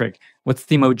heard of that trick. What's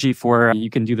the emoji for you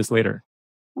can do this later?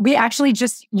 We actually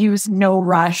just use no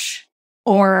rush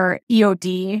or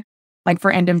EOD, like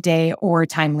for end of day or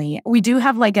timely. We do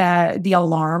have like the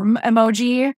alarm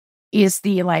emoji is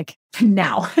the like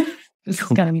now. This is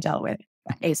going to be dealt with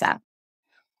ASAP.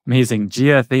 Amazing.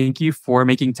 Gia, thank you for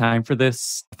making time for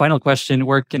this. Final question,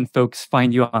 where can folks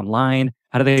find you online?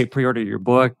 How do they pre-order your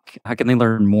book? How can they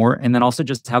learn more? And then also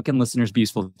just how can listeners be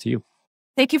useful to you?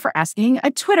 Thank you for asking.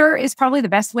 Twitter is probably the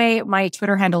best way. My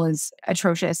Twitter handle is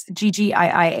atrocious.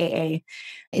 GGIIAA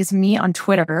is me on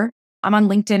Twitter. I'm on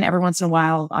LinkedIn every once in a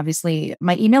while. Obviously,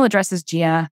 my email address is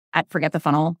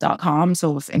gia@forgetthefunnel.com.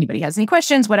 So if anybody has any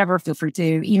questions, whatever, feel free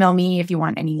to email me. If you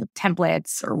want any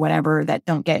templates or whatever that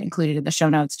don't get included in the show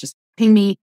notes, just ping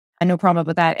me. No problem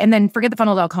with that. And then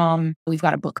forgetthefunnel.com, we've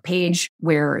got a book page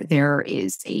where there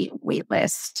is a wait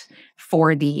list for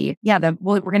we're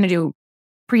going to do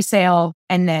pre-sale,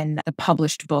 and then the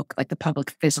published book, like the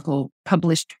published physical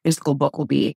book will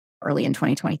be early in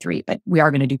 2023. But we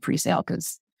are going to do pre-sale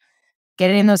because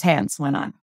get it in those hands. Why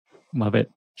not? Love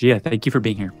it. Gia, thank you for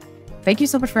being here. Thank you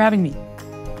so much for having me.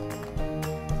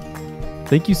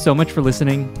 Thank you so much for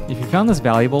listening. If you found this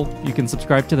valuable, you can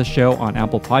subscribe to the show on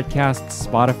Apple Podcasts,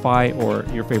 Spotify, or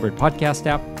your favorite podcast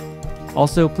app.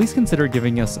 Also, please consider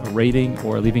giving us a rating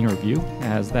or leaving a review,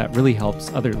 as that really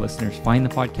helps other listeners find the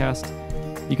podcast.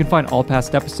 You can find all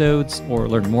past episodes or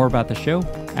learn more about the show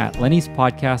at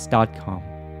lennyspodcast.com.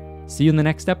 See you in the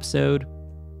next episode.